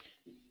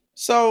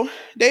 So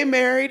they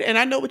married, and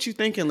I know what you're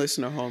thinking,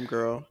 listener,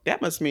 homegirl.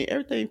 That must mean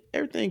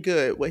everything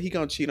good. What, he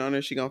gonna cheat on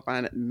her? She gonna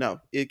find it? No.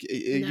 No.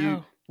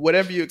 You,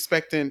 whatever you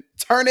expecting,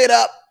 turn it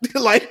up.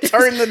 Like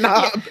turn the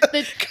knob.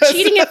 The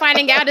cheating and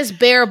finding out is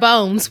bare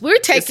bones. We're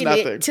taking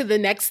it to the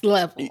next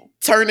level.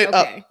 Turn it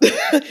up.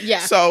 Yeah.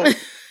 So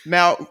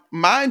now,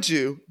 mind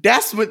you,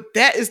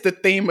 that is the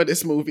theme of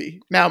this movie.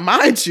 Now,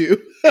 mind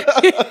you,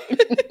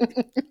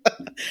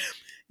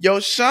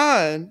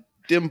 Yoshan,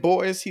 them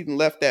boys he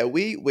left that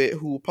weed with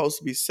who were supposed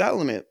to be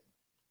selling it,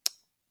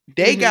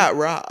 they got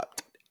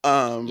robbed.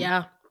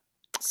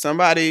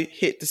 Somebody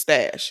hit the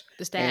stash.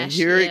 And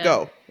here it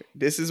go.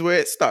 This is where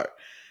it starts.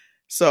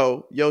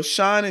 So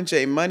Yoshan and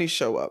J Money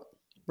show up,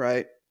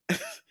 right?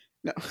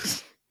 No.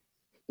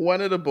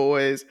 One of the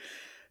boys,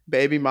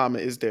 baby mama,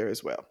 is there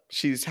as well.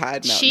 She's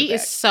hiding out. She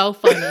is so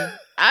funny.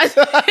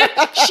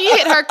 She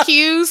hit her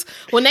cues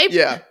when they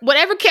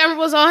whatever camera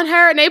was on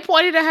her and they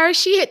pointed at her.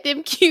 She hit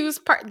them cues.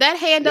 That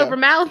hand over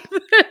mouth.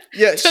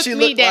 Took she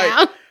me looked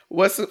down.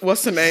 Like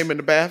what's her name in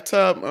the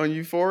bathtub on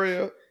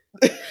Euphoria?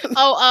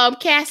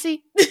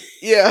 Cassie.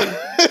 Yeah.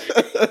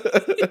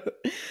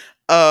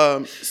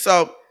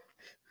 So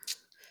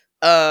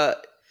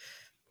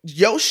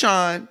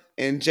Yoshan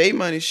and J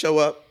Money show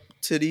up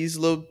to these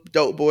little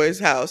dope boys'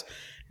 house.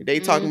 They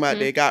talking about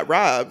they got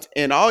robbed,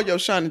 and all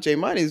Yoshan and J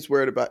Money is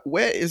worried about,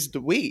 where is the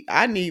weed?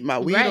 I need my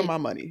weed or my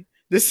money.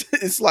 This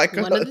is like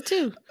one of the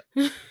two.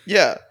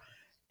 Yeah.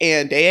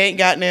 And they ain't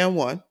got none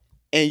one.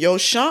 And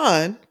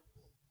Yoshan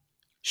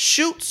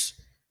shoots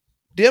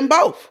them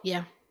both.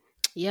 Yeah.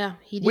 Yeah,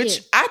 he did.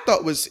 Which I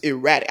thought was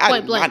erratic.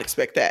 I did not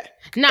expect that.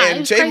 Nah,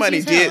 and J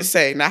Money did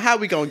say, now how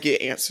we gonna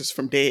get answers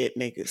from dead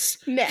niggas?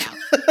 Now.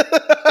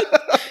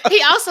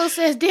 He also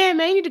says, damn,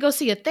 man, you need to go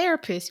see a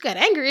therapist. You got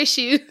anger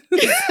issues.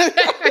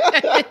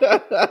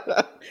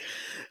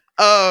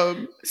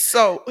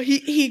 So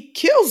he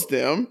kills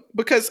them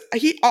because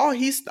all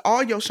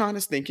Yoshan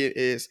is thinking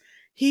is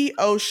he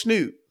owes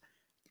Snoop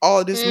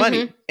all this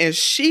money, and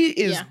she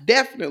is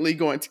definitely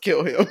going to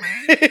kill him.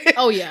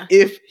 Oh yeah,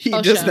 if he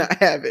does not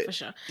have it. For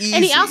sure.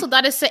 And he also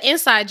thought it's an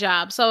inside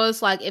job, so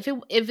it's like if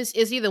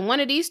it's either one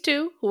of these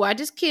two who I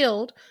just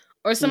killed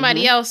or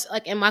somebody else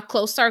like in my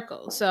close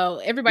circle.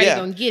 So everybody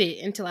gonna get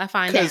it until I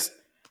find out.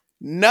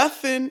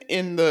 Nothing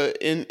in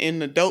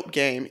the dope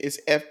game is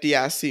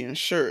FDIC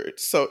insured.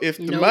 So if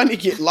the money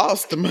get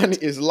lost, the money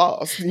is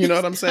lost. You know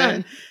what I'm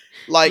saying?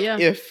 Like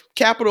if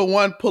Capital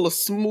One pull a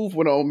smooth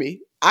one on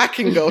me, I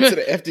can go to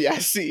the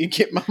FDIC and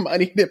get my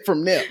money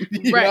from them,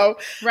 you Right. know?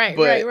 Right,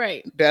 But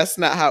right. that's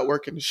not how it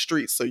works in the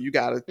streets. So you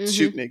got to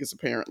shoot niggas,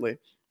 apparently.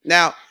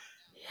 Now,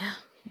 Yeah.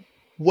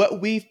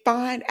 what we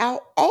find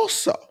out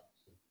also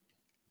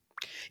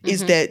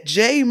is that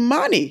J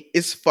Money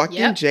is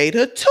fucking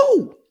Jada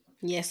too.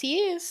 Yes, he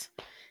is.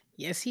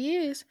 Yes, he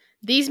is.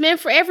 These men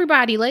for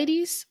everybody,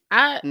 ladies.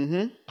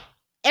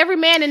 Every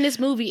man in this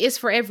movie is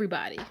for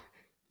everybody.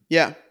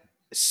 Yeah.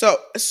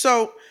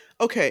 So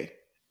okay.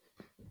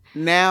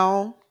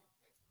 Now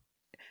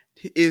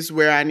is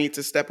where I need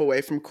to step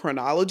away from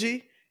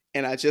chronology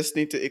and I just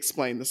need to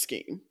explain the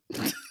scheme.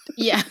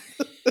 Yeah.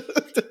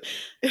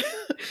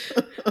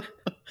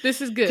 This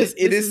is good. Because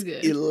it is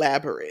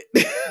elaborate.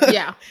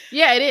 Yeah.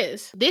 Yeah, it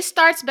is. This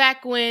starts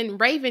back when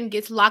Raven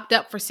gets locked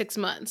up for 6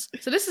 months.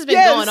 So this has been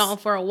going on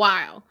for a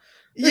while.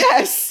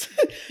 Yes.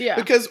 Yeah.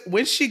 Because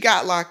when she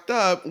got locked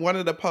up, one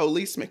of the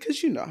policemen,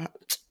 because you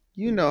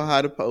know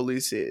how the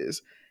police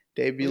is,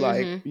 they'd be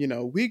like,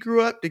 we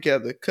grew up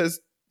together, because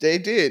they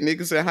did.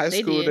 Niggas in high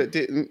school that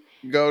didn't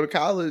go to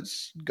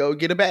college go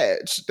get a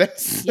badge.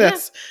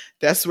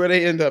 That's where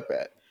they end up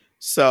at.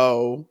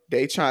 So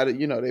they try to,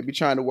 they be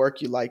trying to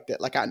work you like that.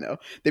 Like I know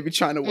they be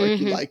trying to work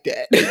you like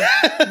that.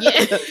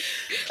 Yeah.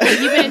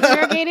 You been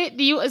interrogated?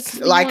 Do you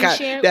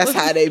share? That's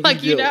how they be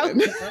like doing.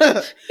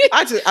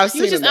 I've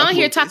you was just on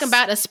here talking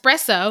about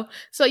espresso,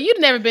 so you'd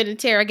never been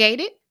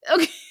interrogated.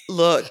 Okay.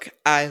 Look,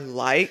 I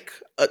like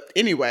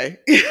anyway.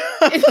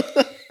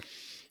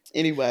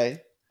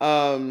 Anyway,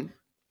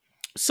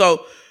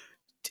 so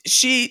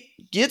she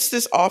gets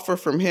this offer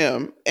from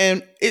him,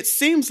 and it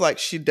seems like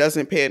she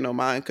doesn't pay it no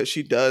mind because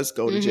she does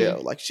go to jail.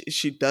 Like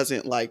she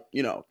doesn't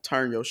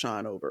turn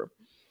Yoshan over.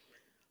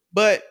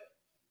 But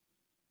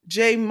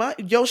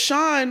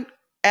Yoshan,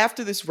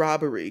 after this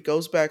robbery,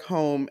 goes back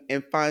home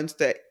and finds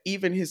that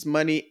even his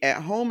money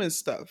at home and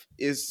stuff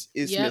is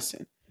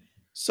missing.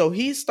 So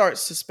he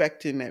starts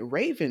suspecting that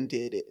Raven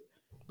did it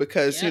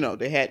because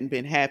they hadn't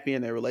been happy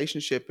in their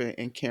relationship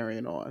and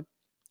carrying on.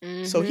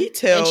 So he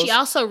tells... And she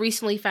also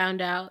recently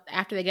found out,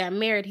 after they got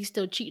married, he's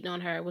still cheating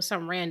on her with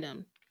some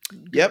random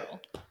girl.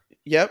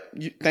 Yep.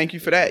 Thank you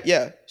for that.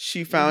 Yeah.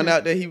 She found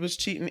out that he was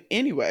cheating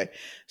anyway.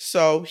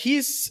 So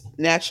he's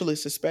naturally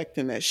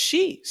suspecting that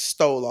she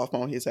stole off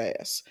on his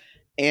ass.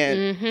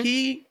 And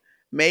he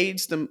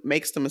makes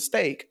the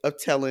mistake of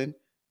telling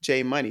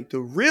J Money.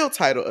 The real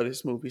title of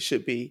this movie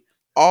should be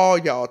All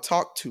Y'all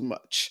Talk Too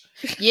Much.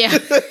 Yeah.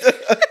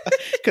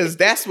 Because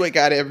that's what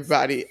got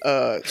everybody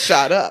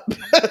shot up.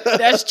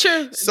 That's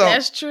true. So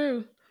that's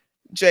true.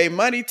 J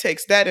Money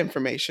takes that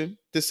information,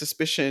 the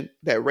suspicion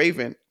that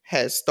Raven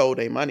has stole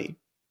their money,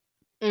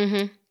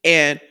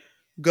 and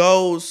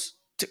goes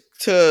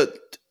to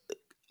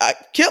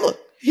kill her.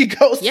 He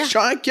goes to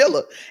try and kill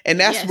her. And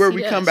that's where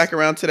we come back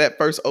around to that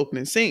first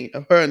opening scene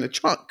of her in the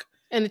trunk.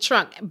 In the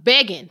trunk,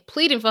 begging,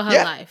 pleading for her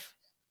life.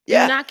 Do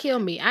not kill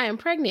me. I am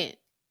pregnant.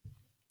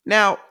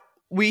 Now,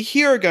 we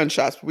hear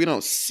gunshots, but we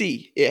don't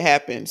see it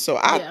happen. So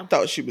I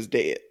thought she was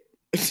dead.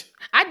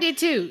 I did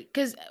too,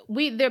 because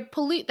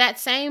that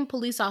same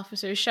police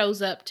officer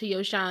shows up to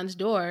Yoshan's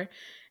door,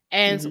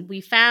 and we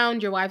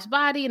found your wife's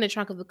body in the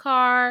trunk of the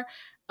car,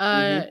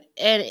 and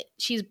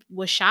she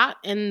was shot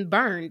and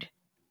burned,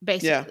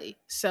 basically. Yeah.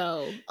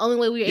 So only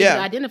way we were able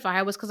to identify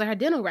her was because of her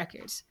dental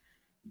records.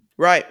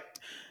 Right.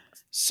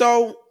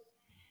 So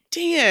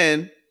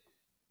then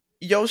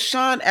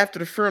Yoshan, after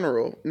the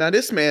funeral, now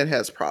this man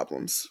has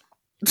problems.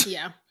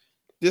 Yeah.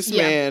 This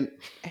man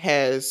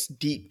has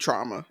deep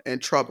trauma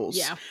and troubles.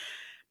 Yeah.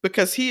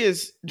 Because he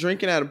is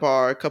drinking at a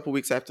bar a couple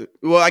weeks after.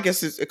 Well, I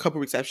guess it's a couple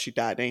weeks after she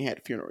died. They ain't had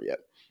a funeral yet.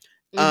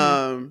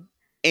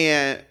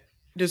 And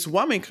this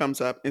woman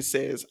comes up and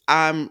says,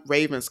 I'm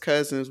Raven's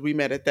cousins. We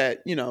met at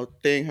that,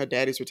 thing, her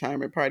daddy's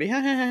retirement party.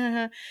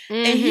 And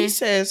he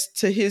says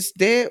to his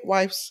dead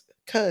wife's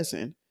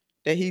cousin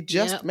that he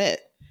just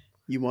met,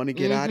 you want to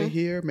get out of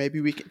here?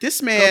 Maybe we can.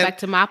 This man. Go back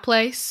to my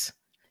place.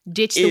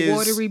 Ditch the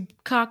watery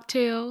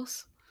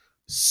cocktails.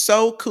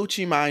 So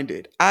coochie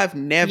minded. I've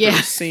never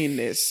seen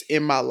this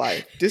in my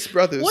life. This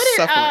brother is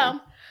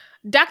suffering.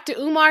 Dr.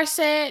 Umar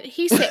said?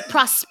 He said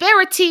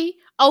prosperity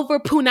over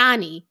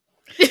punani.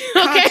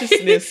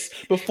 Consciousness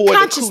before the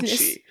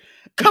coochie.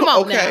 Come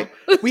on now.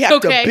 We have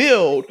to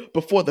build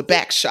before the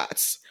back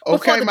shots.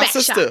 Okay, my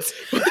sister.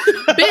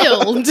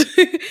 Build.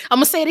 I'm going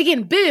to say it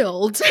again.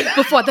 Build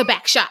before the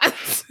back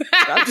shots.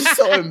 I'm just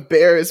so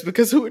embarrassed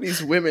because who are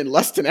these women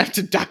lusting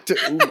after Dr.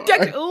 Umar?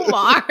 Dr.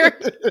 Umar.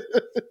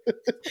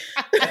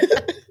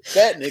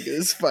 That nigga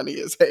is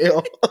funny as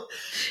hell.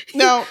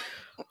 Now,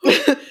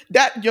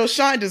 that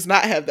Yoshan does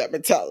not have that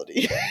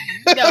mentality.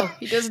 No,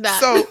 he does not.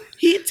 So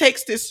he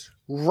takes this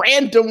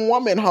random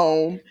woman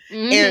home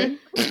and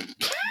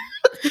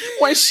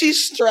when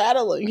she's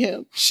straddling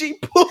him, she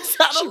pulls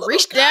out a little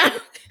down.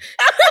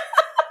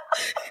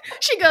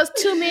 She goes,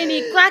 too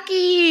many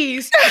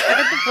glockies.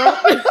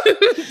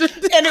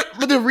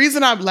 But the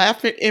reason I'm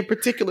laughing in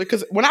particular,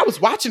 because when I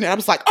was watching it, I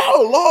was like,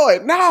 oh,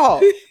 Lord,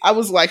 no. I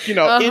was like, in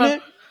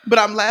it. But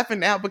I'm laughing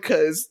now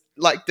because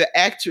like the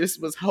actress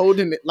was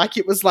holding it like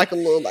it was like a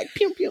little like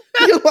pew pew.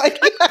 Like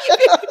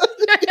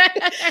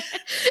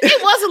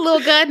it was a little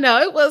gun, no.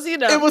 It was,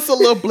 it was a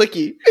little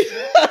blicky.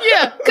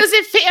 Yeah, because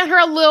it fit in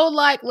her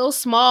little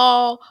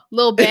small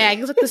little bag.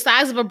 It was like the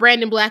size of a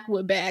Brandon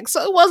Blackwood bag.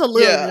 So it was a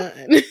little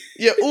gun.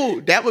 Yeah,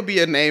 ooh, that would be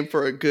a name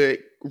for a good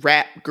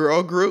rap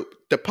girl group.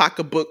 The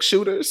Pocketbook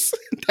Shooters.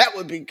 That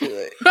would be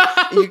good.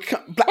 You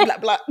come, blah, blah,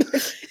 blah.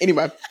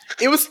 Anyway,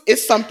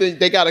 it's something,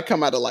 they got to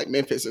come out of like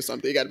Memphis or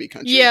something. They got to be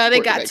country. Yeah, they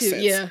got to.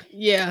 Sense.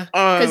 Yeah.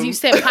 Because you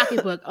said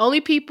pocketbook.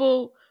 Only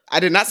people. I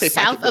did not say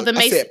south pocketbook. Of the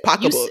Mason, I said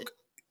pocketbook.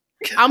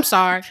 I'm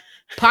sorry.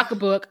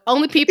 Pocketbook.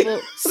 Only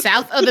people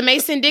south of the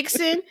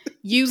Mason-Dixon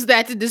use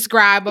that to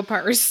describe a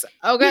purse.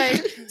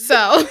 Okay?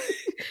 So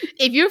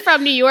if you're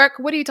from New York,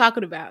 what are you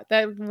talking about?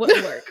 That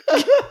wouldn't work.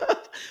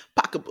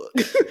 Pocketbook.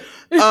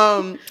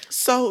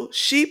 So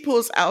she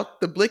pulls out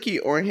the blicky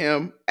on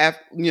him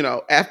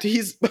after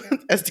he's,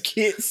 as the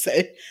kids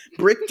say,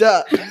 bricked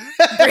up.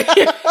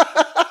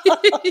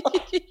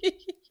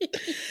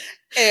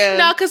 And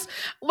no, because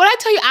when I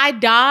tell you I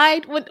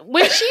died,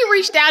 when she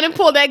reached down and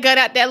pulled that gun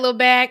out that little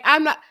bag,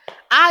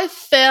 I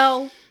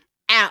fell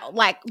out,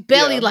 like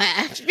belly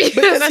laughed.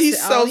 Because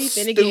he's so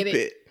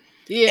stupid.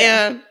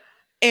 Yeah.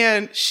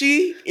 And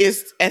she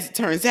is, as it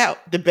turns out,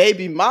 the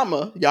baby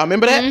mama. Y'all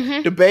remember that?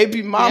 Mm-hmm. The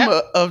baby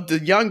mama of the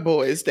young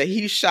boys that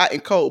he shot in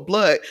cold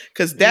blood,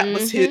 because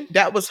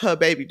that was her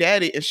baby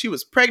daddy, and she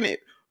was pregnant.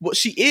 Well,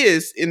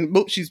 she's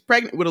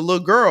pregnant with a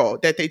little girl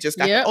that they just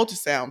got the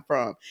ultrasound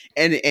from,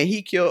 and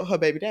he killed her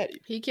baby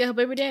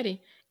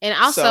daddy. And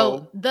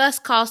also, thus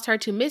caused her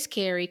to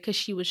miscarry because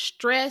she was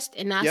stressed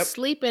and not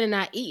sleeping and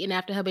not eating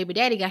after her baby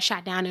daddy got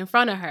shot down in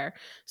front of her.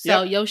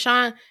 So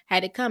Yoshan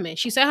had it coming.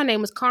 She said her name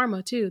was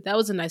Karma too. That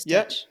was a nice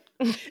touch.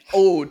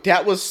 Oh,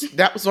 that was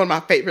one of my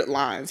favorite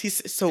lines. He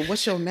said, "So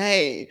what's your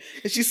name?"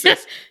 And she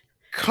says,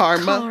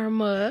 "Karma."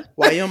 Karma.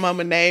 Why your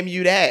mama named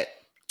you that?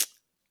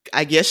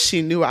 I guess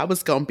she knew I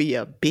was gonna be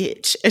a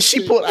bitch, and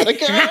she pulled out a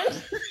gun.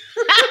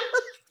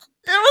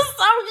 It was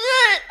so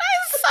good.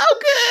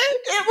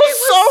 It was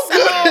so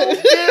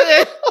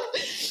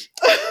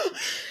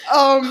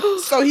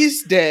good. So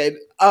he's dead.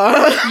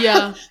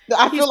 Yeah.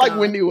 I feel like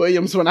Wendy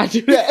Williams when I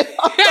do that.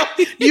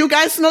 Do you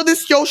guys know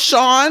this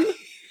Yoshan?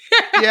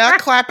 Yeah,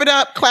 clap it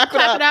up. Clap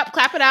it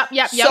up.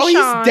 Yep, so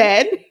he's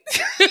dead.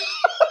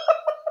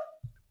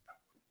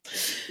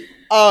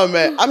 Oh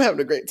man, I'm having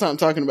a great time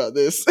talking about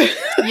this.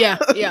 Yeah.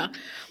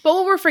 But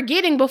what we're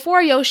forgetting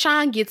before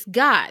Yoshan gets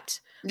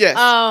got,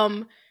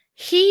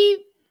 he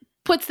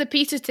puts the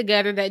pieces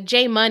together that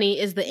J Money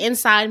is the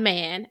inside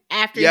man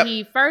after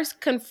he first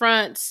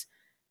confronts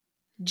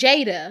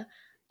Jada.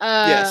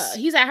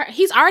 He's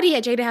already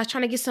at Jada house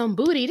trying to get some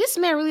booty. This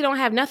man really don't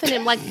have nothing.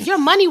 And like, your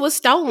money was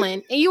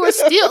stolen, and you were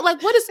still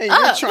like, what is and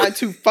up? You're trying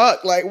to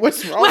fuck. Like,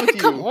 what's wrong with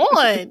you? Come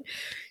on.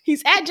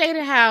 He's at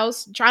Jada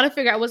house trying to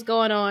figure out what's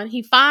going on.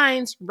 He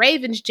finds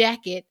Raven's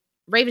jacket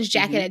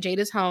at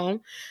Jada's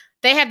home.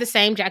 They have the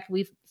same jacket.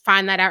 We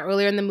find that out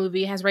earlier in the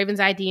movie. It has Raven's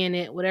ID in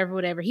it,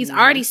 whatever. He's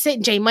already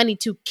sent J Money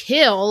to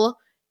kill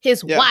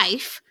his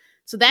wife.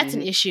 So that's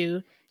an issue.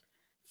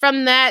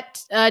 From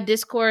that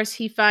discourse,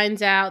 he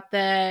finds out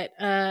that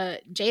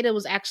Jada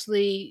was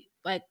actually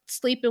like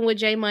sleeping with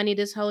J Money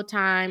this whole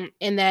time,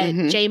 and that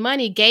J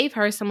Money gave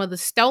her some of the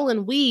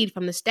stolen weed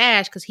from the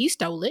stash because he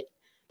stole it.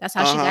 That's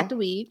how she got the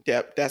weed.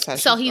 Yep, that's how.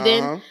 So he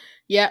then,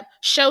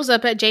 shows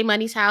up at J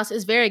Money's house.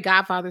 It's very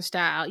Godfather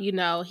style. You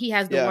know, he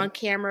has the one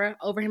camera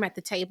over him at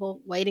the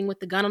table, waiting with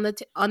the gun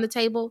on the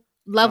table.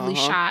 Lovely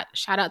shot.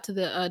 Shout out to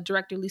the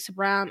director Lisa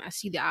Brown. I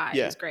see the eye.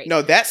 Yeah. It's great.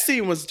 No, that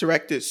scene was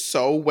directed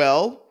so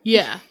well.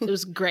 Yeah, it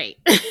was great.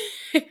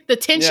 The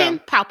tension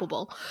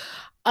palpable.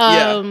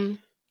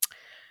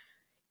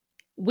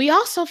 We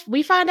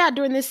find out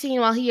during this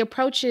scene while he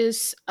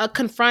approaches,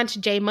 confronts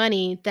J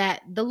Money,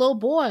 that the little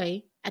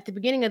boy at the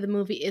beginning of the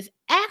movie is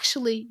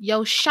actually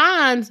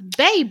Yoshan's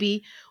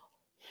baby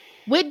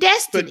with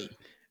Destiny.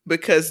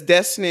 Because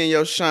Destiny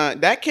and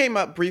Yoshan, that came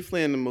up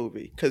briefly in the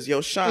movie. Because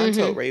Yoshan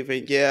told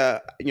Raven,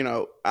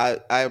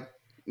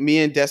 me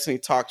and Destiny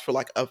talked for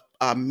like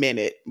a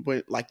minute,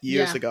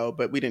 years ago,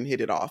 but we didn't hit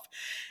it off.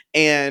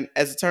 And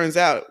as it turns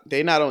out,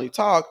 they not only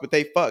talk, but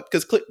they fuck.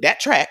 Because that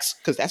tracks.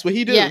 Because that's what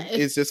he do.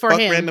 Is just fuck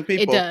random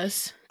people. It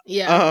does.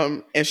 Yeah.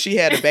 And she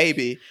had a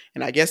baby,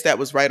 and I guess that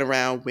was right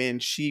around when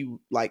she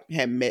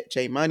had met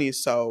J Money.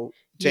 So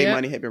J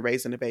Money had been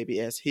raising the baby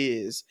as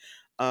his,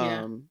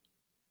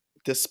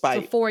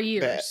 despite for 4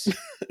 years,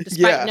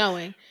 despite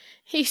knowing.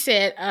 He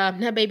said,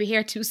 "That baby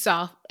hair too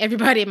soft.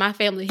 Everybody in my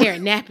family hair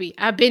nappy.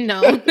 I've been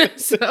known."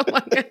 So,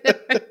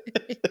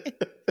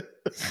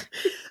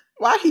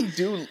 why he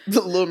do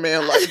the little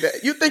man like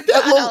that? You think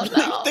that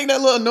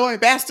little annoying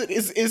bastard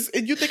is?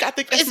 You think I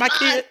think that's my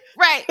kid?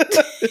 Right.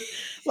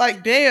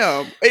 Like,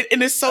 damn.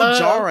 And it's so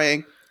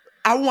jarring.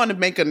 I want to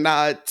make a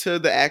nod to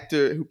the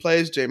actor who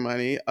plays J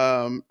Money,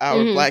 our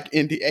Black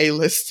indie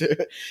A-lister.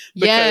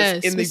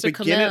 Because in the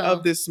beginning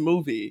of this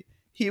movie,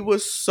 he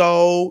was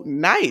so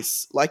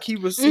nice. Like he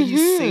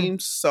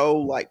seemed so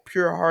like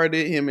pure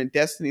hearted. Him and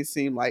Destiny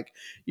seemed like,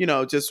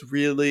 just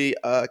really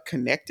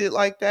connected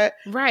like that.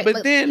 Right. But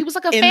like, then he was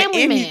like a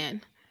family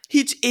man.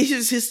 He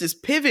hits this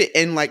pivot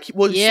and like,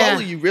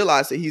 slowly you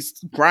realize that he's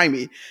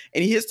grimy,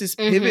 and he hits this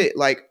pivot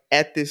like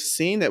at this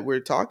scene that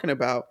we're talking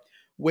about,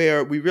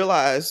 where we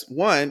realize,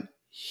 one,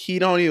 he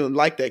don't even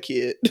like that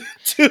kid.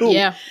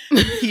 Two,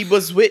 he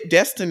was with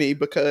Destiny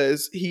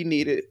because he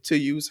needed to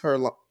use her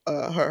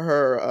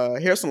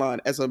hair salon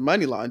as a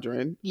money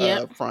laundering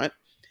front.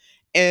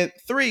 And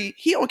three,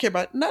 he don't care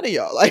about none of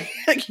y'all. Like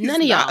he's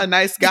none of y'all. A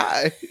nice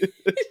guy.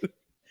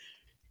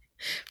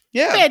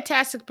 Yeah.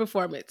 Fantastic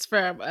performance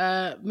from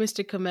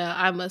Mr. Kamel,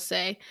 I must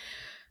say.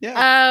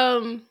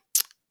 Yeah.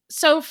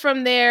 So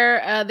from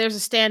there, there's a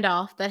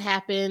standoff that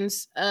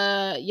happens.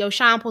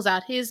 Yoshan pulls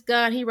out his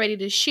gun. He ready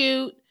to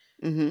shoot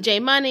J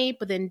Money,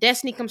 but then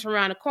Destiny comes from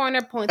around the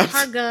corner, points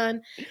her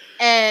gun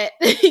at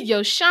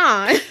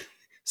Yoshan.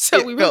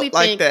 So we really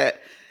felt think like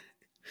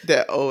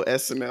that old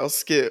SNL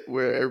skit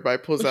where everybody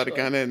pulls out a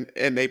gun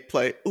and they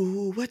play,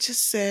 "Ooh, what you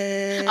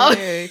say?"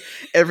 Oh.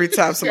 Every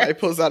time somebody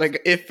pulls out a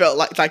gun, it felt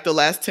like the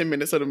last 10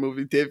 minutes of the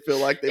movie did feel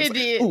like they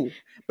did. Ooh,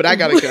 but I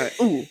got a gun.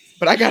 Ooh,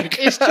 but I got a gun.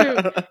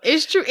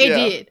 It's true. It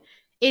did.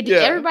 It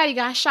did. Yeah. Everybody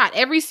got shot.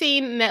 Every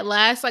scene in that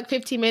last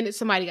 15 minutes,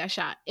 somebody got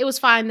shot. It was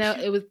fine though.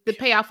 The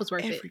payoff was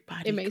worth it.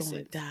 It makes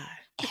sense.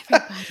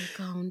 Everybody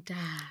gonna die.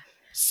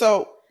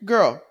 So,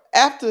 girl,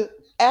 after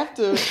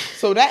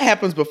so that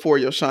happens before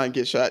Yoshan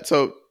gets shot.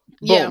 So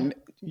boom,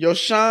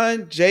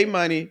 Yoshan, J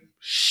Money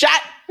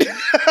shot.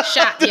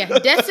 Yeah.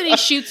 Destiny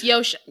shoots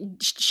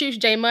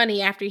J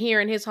Money after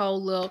hearing his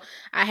whole little,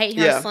 I hate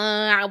her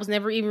son. I was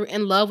never even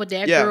in love with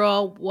that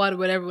girl.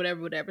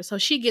 Whatever. So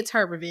she gets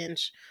her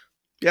revenge.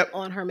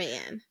 On her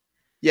man.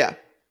 Yeah.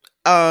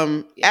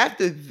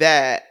 After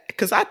that,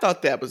 because I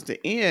thought that was the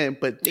end,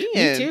 but then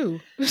me too.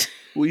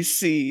 we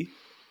see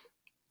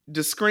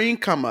the screen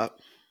come up.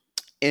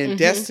 And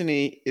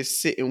Destiny is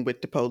sitting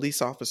with the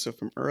police officer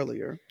from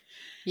earlier.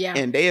 Yeah.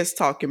 And they is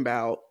talking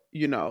about,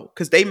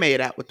 because they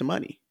made out with the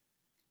money.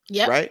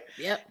 Yep. Right?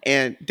 Yep.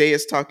 And they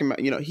is talking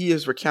about, he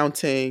is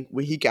recounting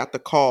when he got the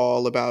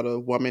call about a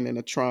woman in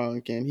a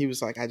trunk. And he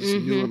was like, I just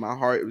knew in my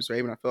heart it was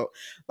Raven. I felt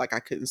like I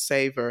couldn't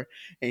save her.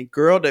 And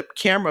girl, the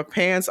camera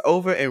pans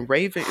over and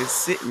Raven is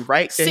sitting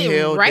right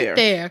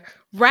there.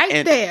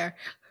 Right there.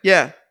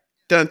 Yeah.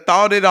 Done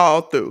thought it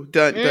all through.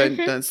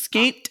 Done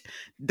skeeped.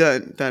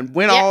 Done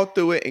went all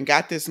through it and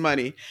got this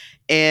money.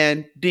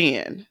 And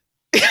then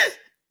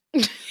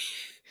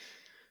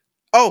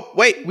oh,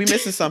 wait, we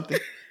missing something.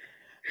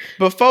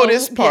 Before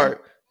this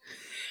part,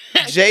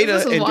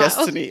 Jada and wild.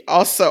 Destiny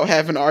also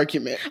have an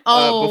argument.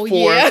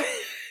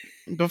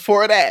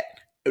 Before that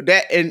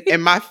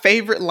and my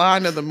favorite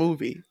line of the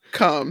movie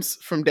comes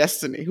from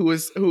Destiny,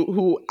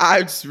 who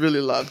I just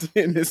really loved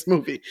in this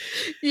movie.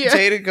 Yeah.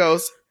 Jada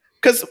goes,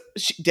 because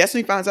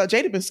Destiny finds out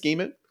Jada been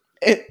scheming.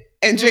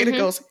 And Jada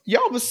goes,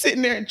 y'all was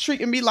sitting there and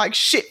treating me like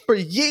shit for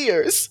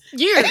years.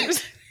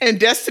 And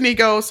Destiny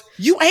goes,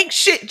 you ain't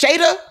shit,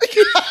 Jada.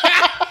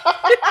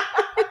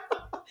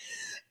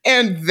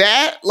 And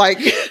that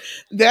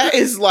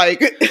is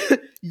like,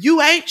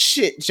 you ain't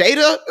shit,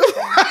 Jada.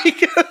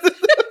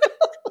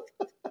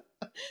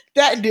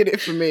 That did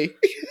it for me.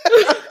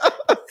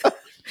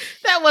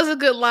 That was a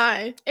good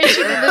line. And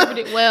she delivered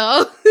it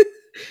well.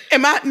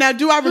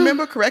 Do I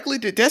remember correctly?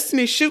 Did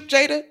Destiny shoot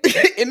Jada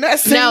in that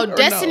scene? No,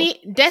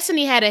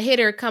 Destiny had a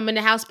hitter come in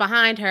the house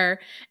behind her,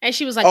 and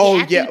she was like,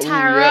 after you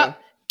tie her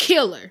up,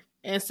 kill her.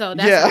 And so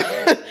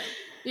that's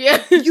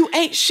you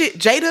ain't shit,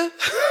 Jada.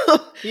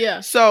 Yeah.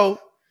 So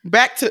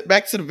back to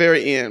the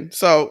very end.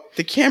 So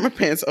the camera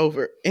pans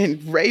over,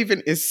 and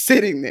Raven is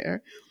sitting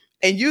there,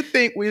 and you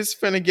think we're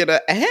just finna get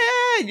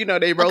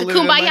they roll in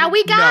kumbaya,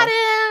 we got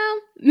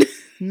him.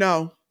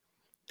 No.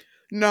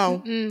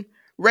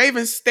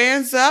 Raven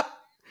stands up,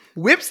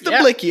 whips the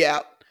blicky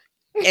out,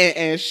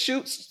 and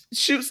shoots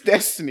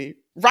Destiny.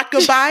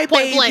 Rockabye,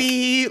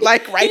 baby.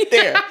 Like right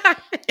there.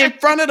 In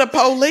front of the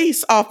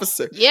police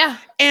officer. Yeah.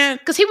 And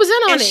because he was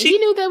in on it. He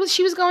knew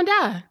she was going to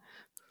die.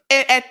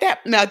 And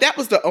that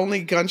was the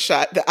only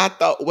gunshot that I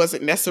thought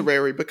wasn't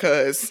necessary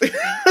because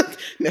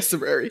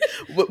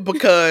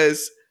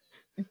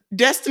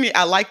Destiny,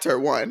 I liked her,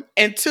 one.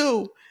 And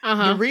two,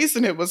 the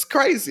reason it was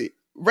crazy.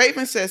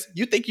 Raven says,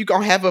 you think you're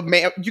going to have a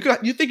man, you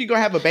think you're going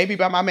to have a baby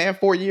by my man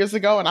 4 years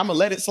ago and I'm going to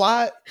let it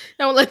slide?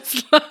 Don't let it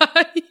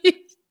slide.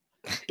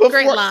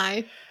 Great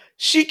line.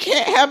 She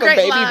can't have a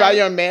baby by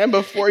your man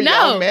before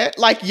y'all met.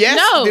 Like, yes,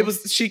 it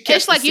was. She kept.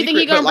 It's like you think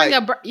you're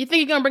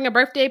gonna bring a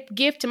birthday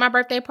gift to my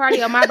birthday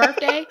party on my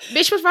birthday?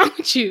 Bitch, what's wrong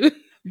with you?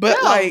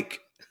 But like,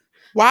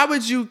 why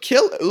would you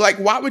kill? Like,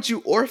 why would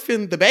you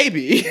orphan the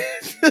baby?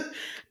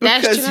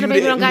 That's true. The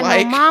baby don't got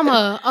no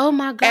mama. Oh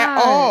my god.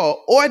 At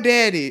all, or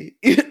daddy,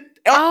 even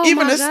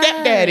a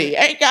stepdaddy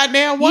ain't got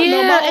damn one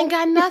no more. Ain't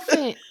got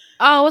nothing.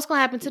 Oh, what's gonna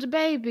happen to the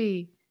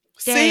baby?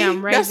 Damn, see,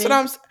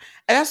 Raven.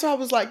 That's why I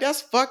was like,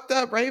 that's fucked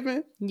up,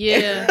 Raven.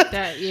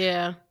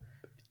 Yeah,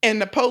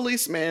 And the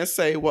policeman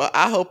say, well,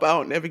 I hope I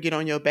don't never get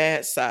on your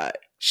bad side.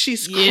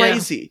 She's Yeah.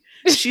 crazy.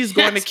 She's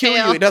going to That's kill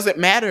hell. you. It doesn't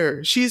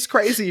matter. She's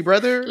crazy,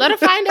 brother. Let her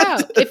find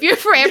out. If you're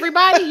for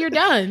everybody, you're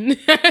done.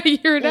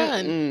 You're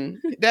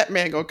done. That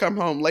man gonna come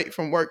home late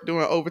from work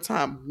doing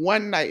overtime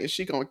one night, and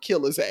she gonna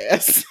kill his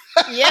ass.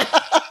 Yeah.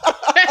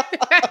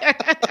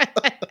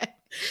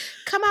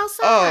 Come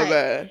outside. Oh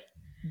man,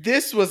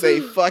 this was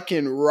a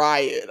fucking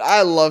riot.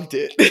 I loved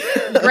it.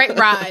 Great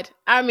ride.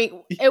 I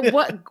mean,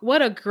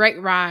 what a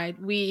great ride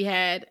we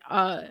had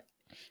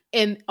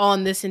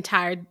on this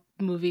entire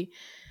movie.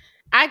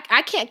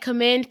 I can't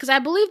commend, because I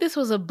believe this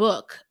was a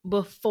book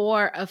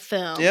before a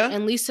film. Yeah.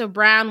 And Lisa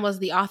Brown was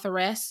the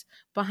authoress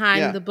behind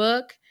Yeah. the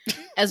book,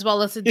 as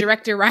well as the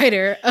director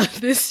writer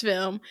of this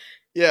film.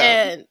 Yeah.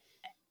 And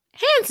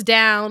hands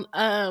down,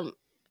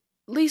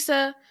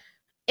 Lisa,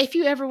 if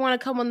you ever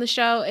want to come on the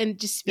show and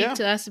just speak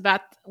to us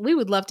about, we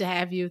would love to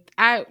have you.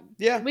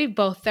 We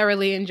both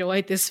thoroughly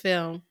enjoyed this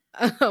film.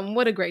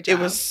 What a great job.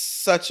 It was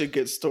such a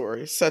good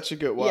story, such a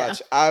good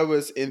watch. I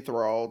was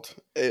enthralled.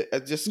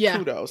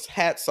 Kudos,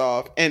 hats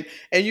off. And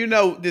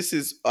this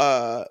is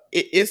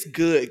it's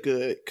good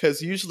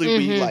because usually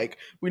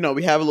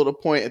we have a little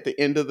point at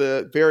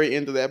the very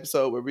end of the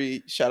episode where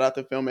we shout out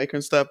the filmmaker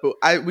and stuff,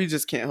 but we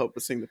just can't help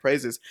but sing the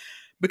praises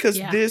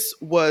because this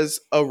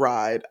was a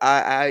ride.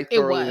 I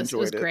thoroughly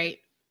enjoyed it. It was great.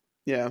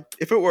 Yeah,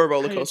 if it were a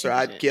roller coaster,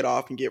 I'd get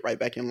off and get right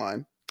back in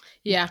line.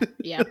 Yeah.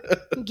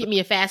 Give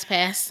me a fast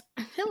pass.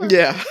 Hello.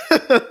 Yeah.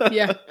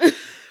 Yeah.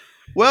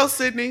 Well,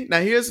 Sydney, now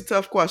here's a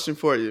tough question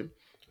for you.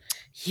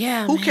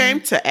 Yeah. Who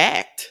came to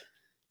act?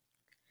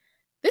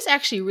 This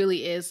actually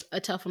really is a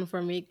tough one for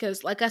me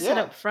because, like I said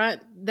up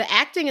front, the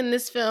acting in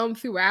this film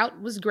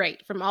throughout was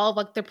great from all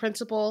of the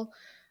principal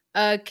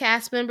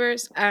cast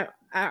members,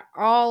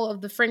 all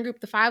of the friend group,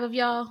 the 5 of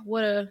y'all.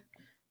 What a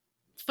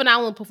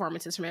phenomenal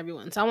performances from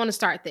everyone. So I want to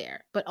start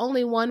there. But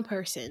only one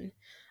person,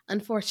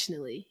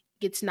 unfortunately,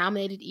 gets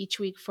nominated each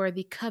week for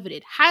the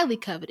highly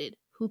coveted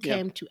Who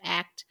Came to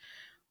Act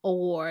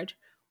award,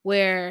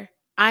 where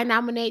I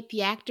nominate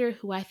the actor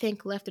who I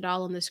think left it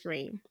all on the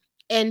screen.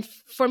 And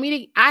for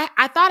me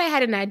I thought I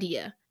had an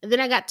idea. And then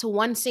I got to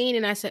one scene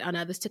and I said, oh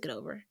no, this took it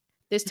over.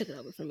 This took it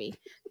over for me.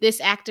 This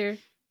actor,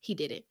 he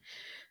did it.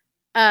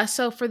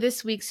 So for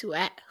this week's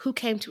Who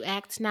Came to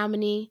Act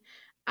nominee,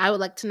 I would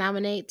like to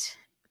nominate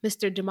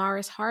Mr.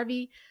 Damaris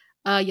Harvey,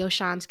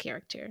 Yoshan's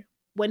character.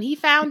 When he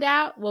found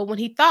out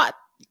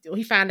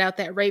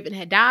that Raven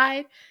had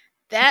died,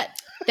 that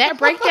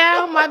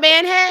breakdown my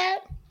man had,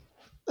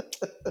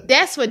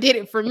 that's what did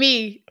it for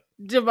me,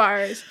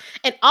 Damaris.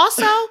 And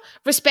also,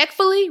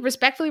 respectfully,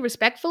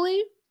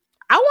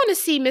 I want to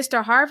see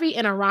Mr. Harvey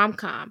in a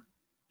rom-com.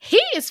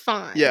 He is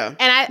fun. Yeah.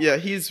 And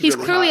he's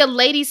really clearly hot. a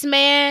ladies'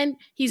 man.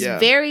 He's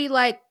very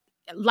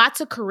lots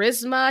of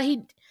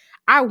charisma.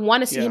 I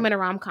want to see him in a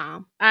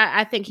rom-com.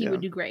 I think he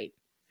would do great.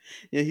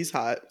 Yeah, he's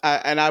hot.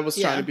 I was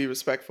trying to be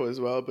respectful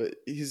as well, but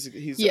he's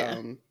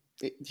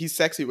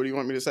sexy. What do you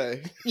want me to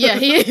say? Yeah,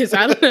 he is.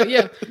 I don't know.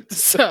 Yeah.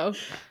 So.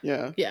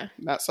 Yeah.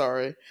 Not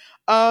sorry.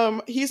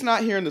 He's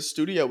not here in the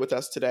studio with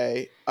us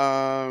today.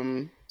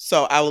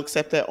 So I will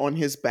accept that on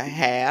his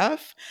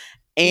behalf.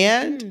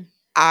 And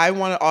I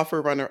want to offer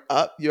a runner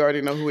up. You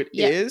already know who it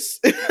is.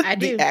 I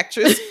do. The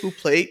actress who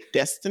played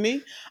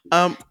Destiny.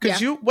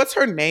 What's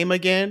her name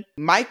again?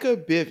 Micah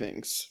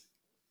Bivings.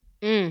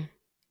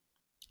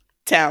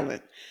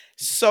 Talent.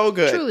 So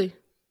good. Truly.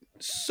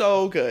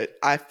 So good.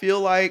 I feel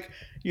like,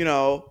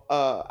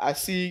 I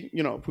see,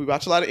 we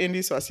watch a lot of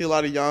indies, so I see a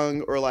lot of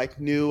young or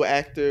new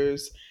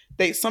actors.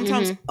 They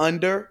sometimes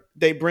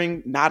they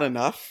bring not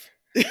enough.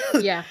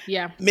 Yeah.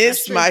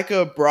 Miss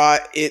Micah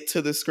brought it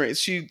to the screen.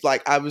 She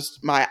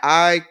my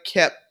eye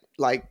kept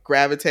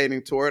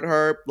gravitating toward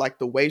her,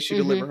 the way she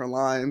delivered her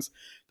lines,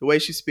 the way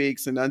she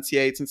speaks,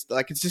 enunciates, and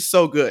it's just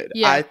so good.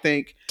 Yeah. I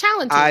think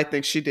talented. I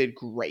think she did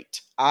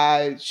great.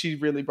 She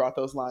really brought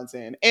those lines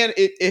in, and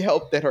it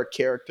helped that her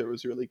character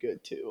was really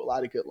good too. A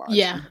lot of good lines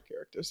from her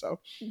character. So,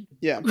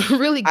 yeah,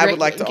 really great. I would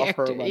like to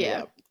offer her a runner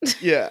up.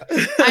 Yeah,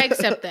 I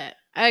accept that.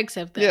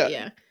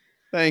 Yeah.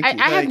 Thank you.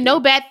 I have no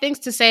bad things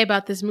to say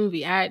about this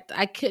movie. I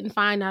couldn't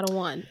find not a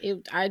one.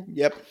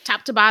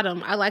 Top to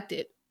bottom, I liked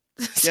it.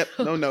 Yep,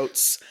 no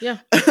notes. Yeah.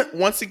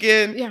 Once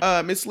again,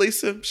 Miss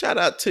Lisa, shout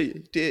out to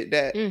you. Did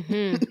that.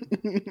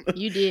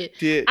 You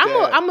did.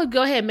 I'm gonna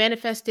go ahead and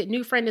manifest it.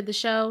 New friend of the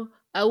show.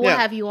 We'll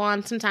have you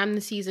on sometime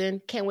this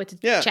season. Can't wait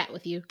to chat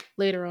with you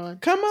later on.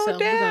 Come on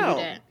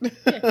down.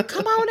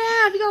 Come on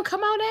down. You're going to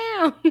come on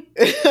down.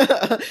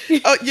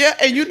 Oh, yeah.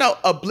 And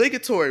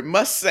obligatory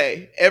must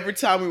say every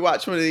time we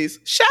watch one of these,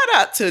 shout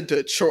out to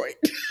Detroit.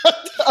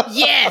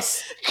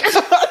 Yes.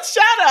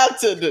 Shout out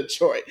to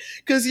Detroit.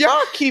 Because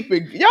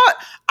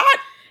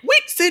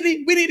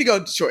Sydney, we need to go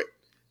to Detroit.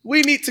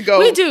 We need to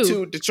go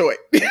to Detroit.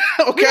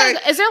 Okay.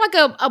 Is there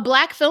a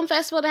black film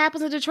festival that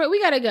happens in Detroit?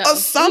 We gotta go. Or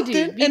something.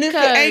 And if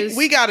it ain't,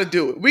 we gotta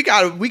do it. We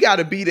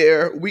gotta be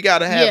there. We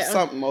gotta have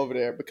something over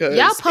there because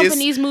y'all pumping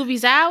these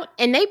movies out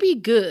and they be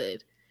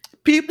good.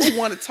 People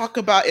want to talk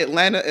about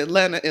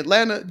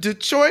Atlanta.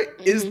 Detroit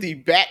is the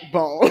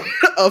backbone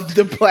of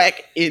the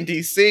Black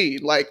indie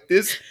scene. Like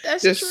this,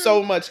 there's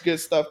so much good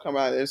stuff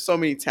coming out. There's so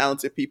many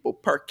talented people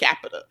per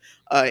capita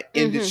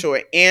in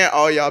Detroit, and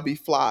all y'all be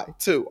fly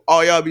too.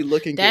 All y'all be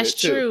looking good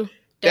too.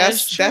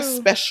 That's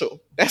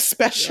special. That's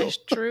special. That's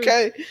true.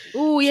 Okay.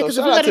 Ooh, yeah. Because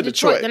if we go to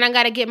Detroit, then I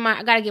gotta get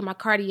my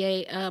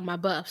Cartier, my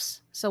buffs.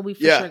 So we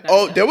for sure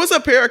Oh, there was a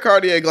pair of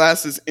Cartier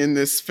glasses in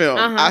this film.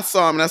 I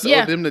saw them and I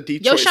said, "Oh, them the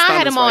Detroit." Yo, Sean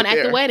had them on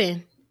at the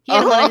wedding. He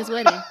had them on at his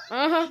wedding.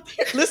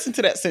 Listen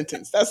to that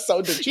sentence. That's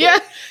so Detroit. Yeah.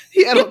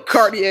 He had on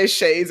Cartier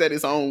shades at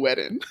his own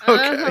wedding.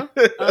 Okay.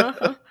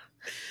 All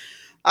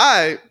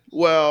right.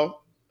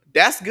 Well,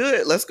 that's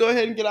good. Let's go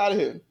ahead and get out of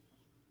here.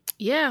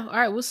 Yeah. All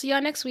right. We'll see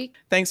y'all next week.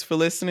 Thanks for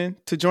listening.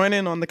 To join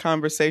in on the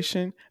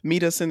conversation,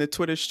 meet us in the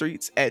Twitter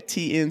streets at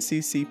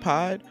TNCC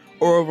Pod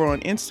or over on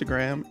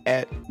Instagram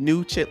at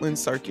New Chitlin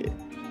Circuit,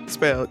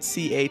 spelled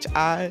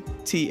CHITLIN.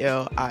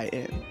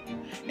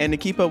 And to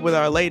keep up with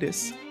our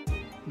latest,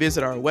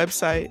 visit our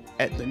website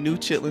at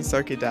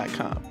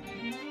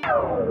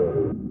thenewchitlincircuit.com.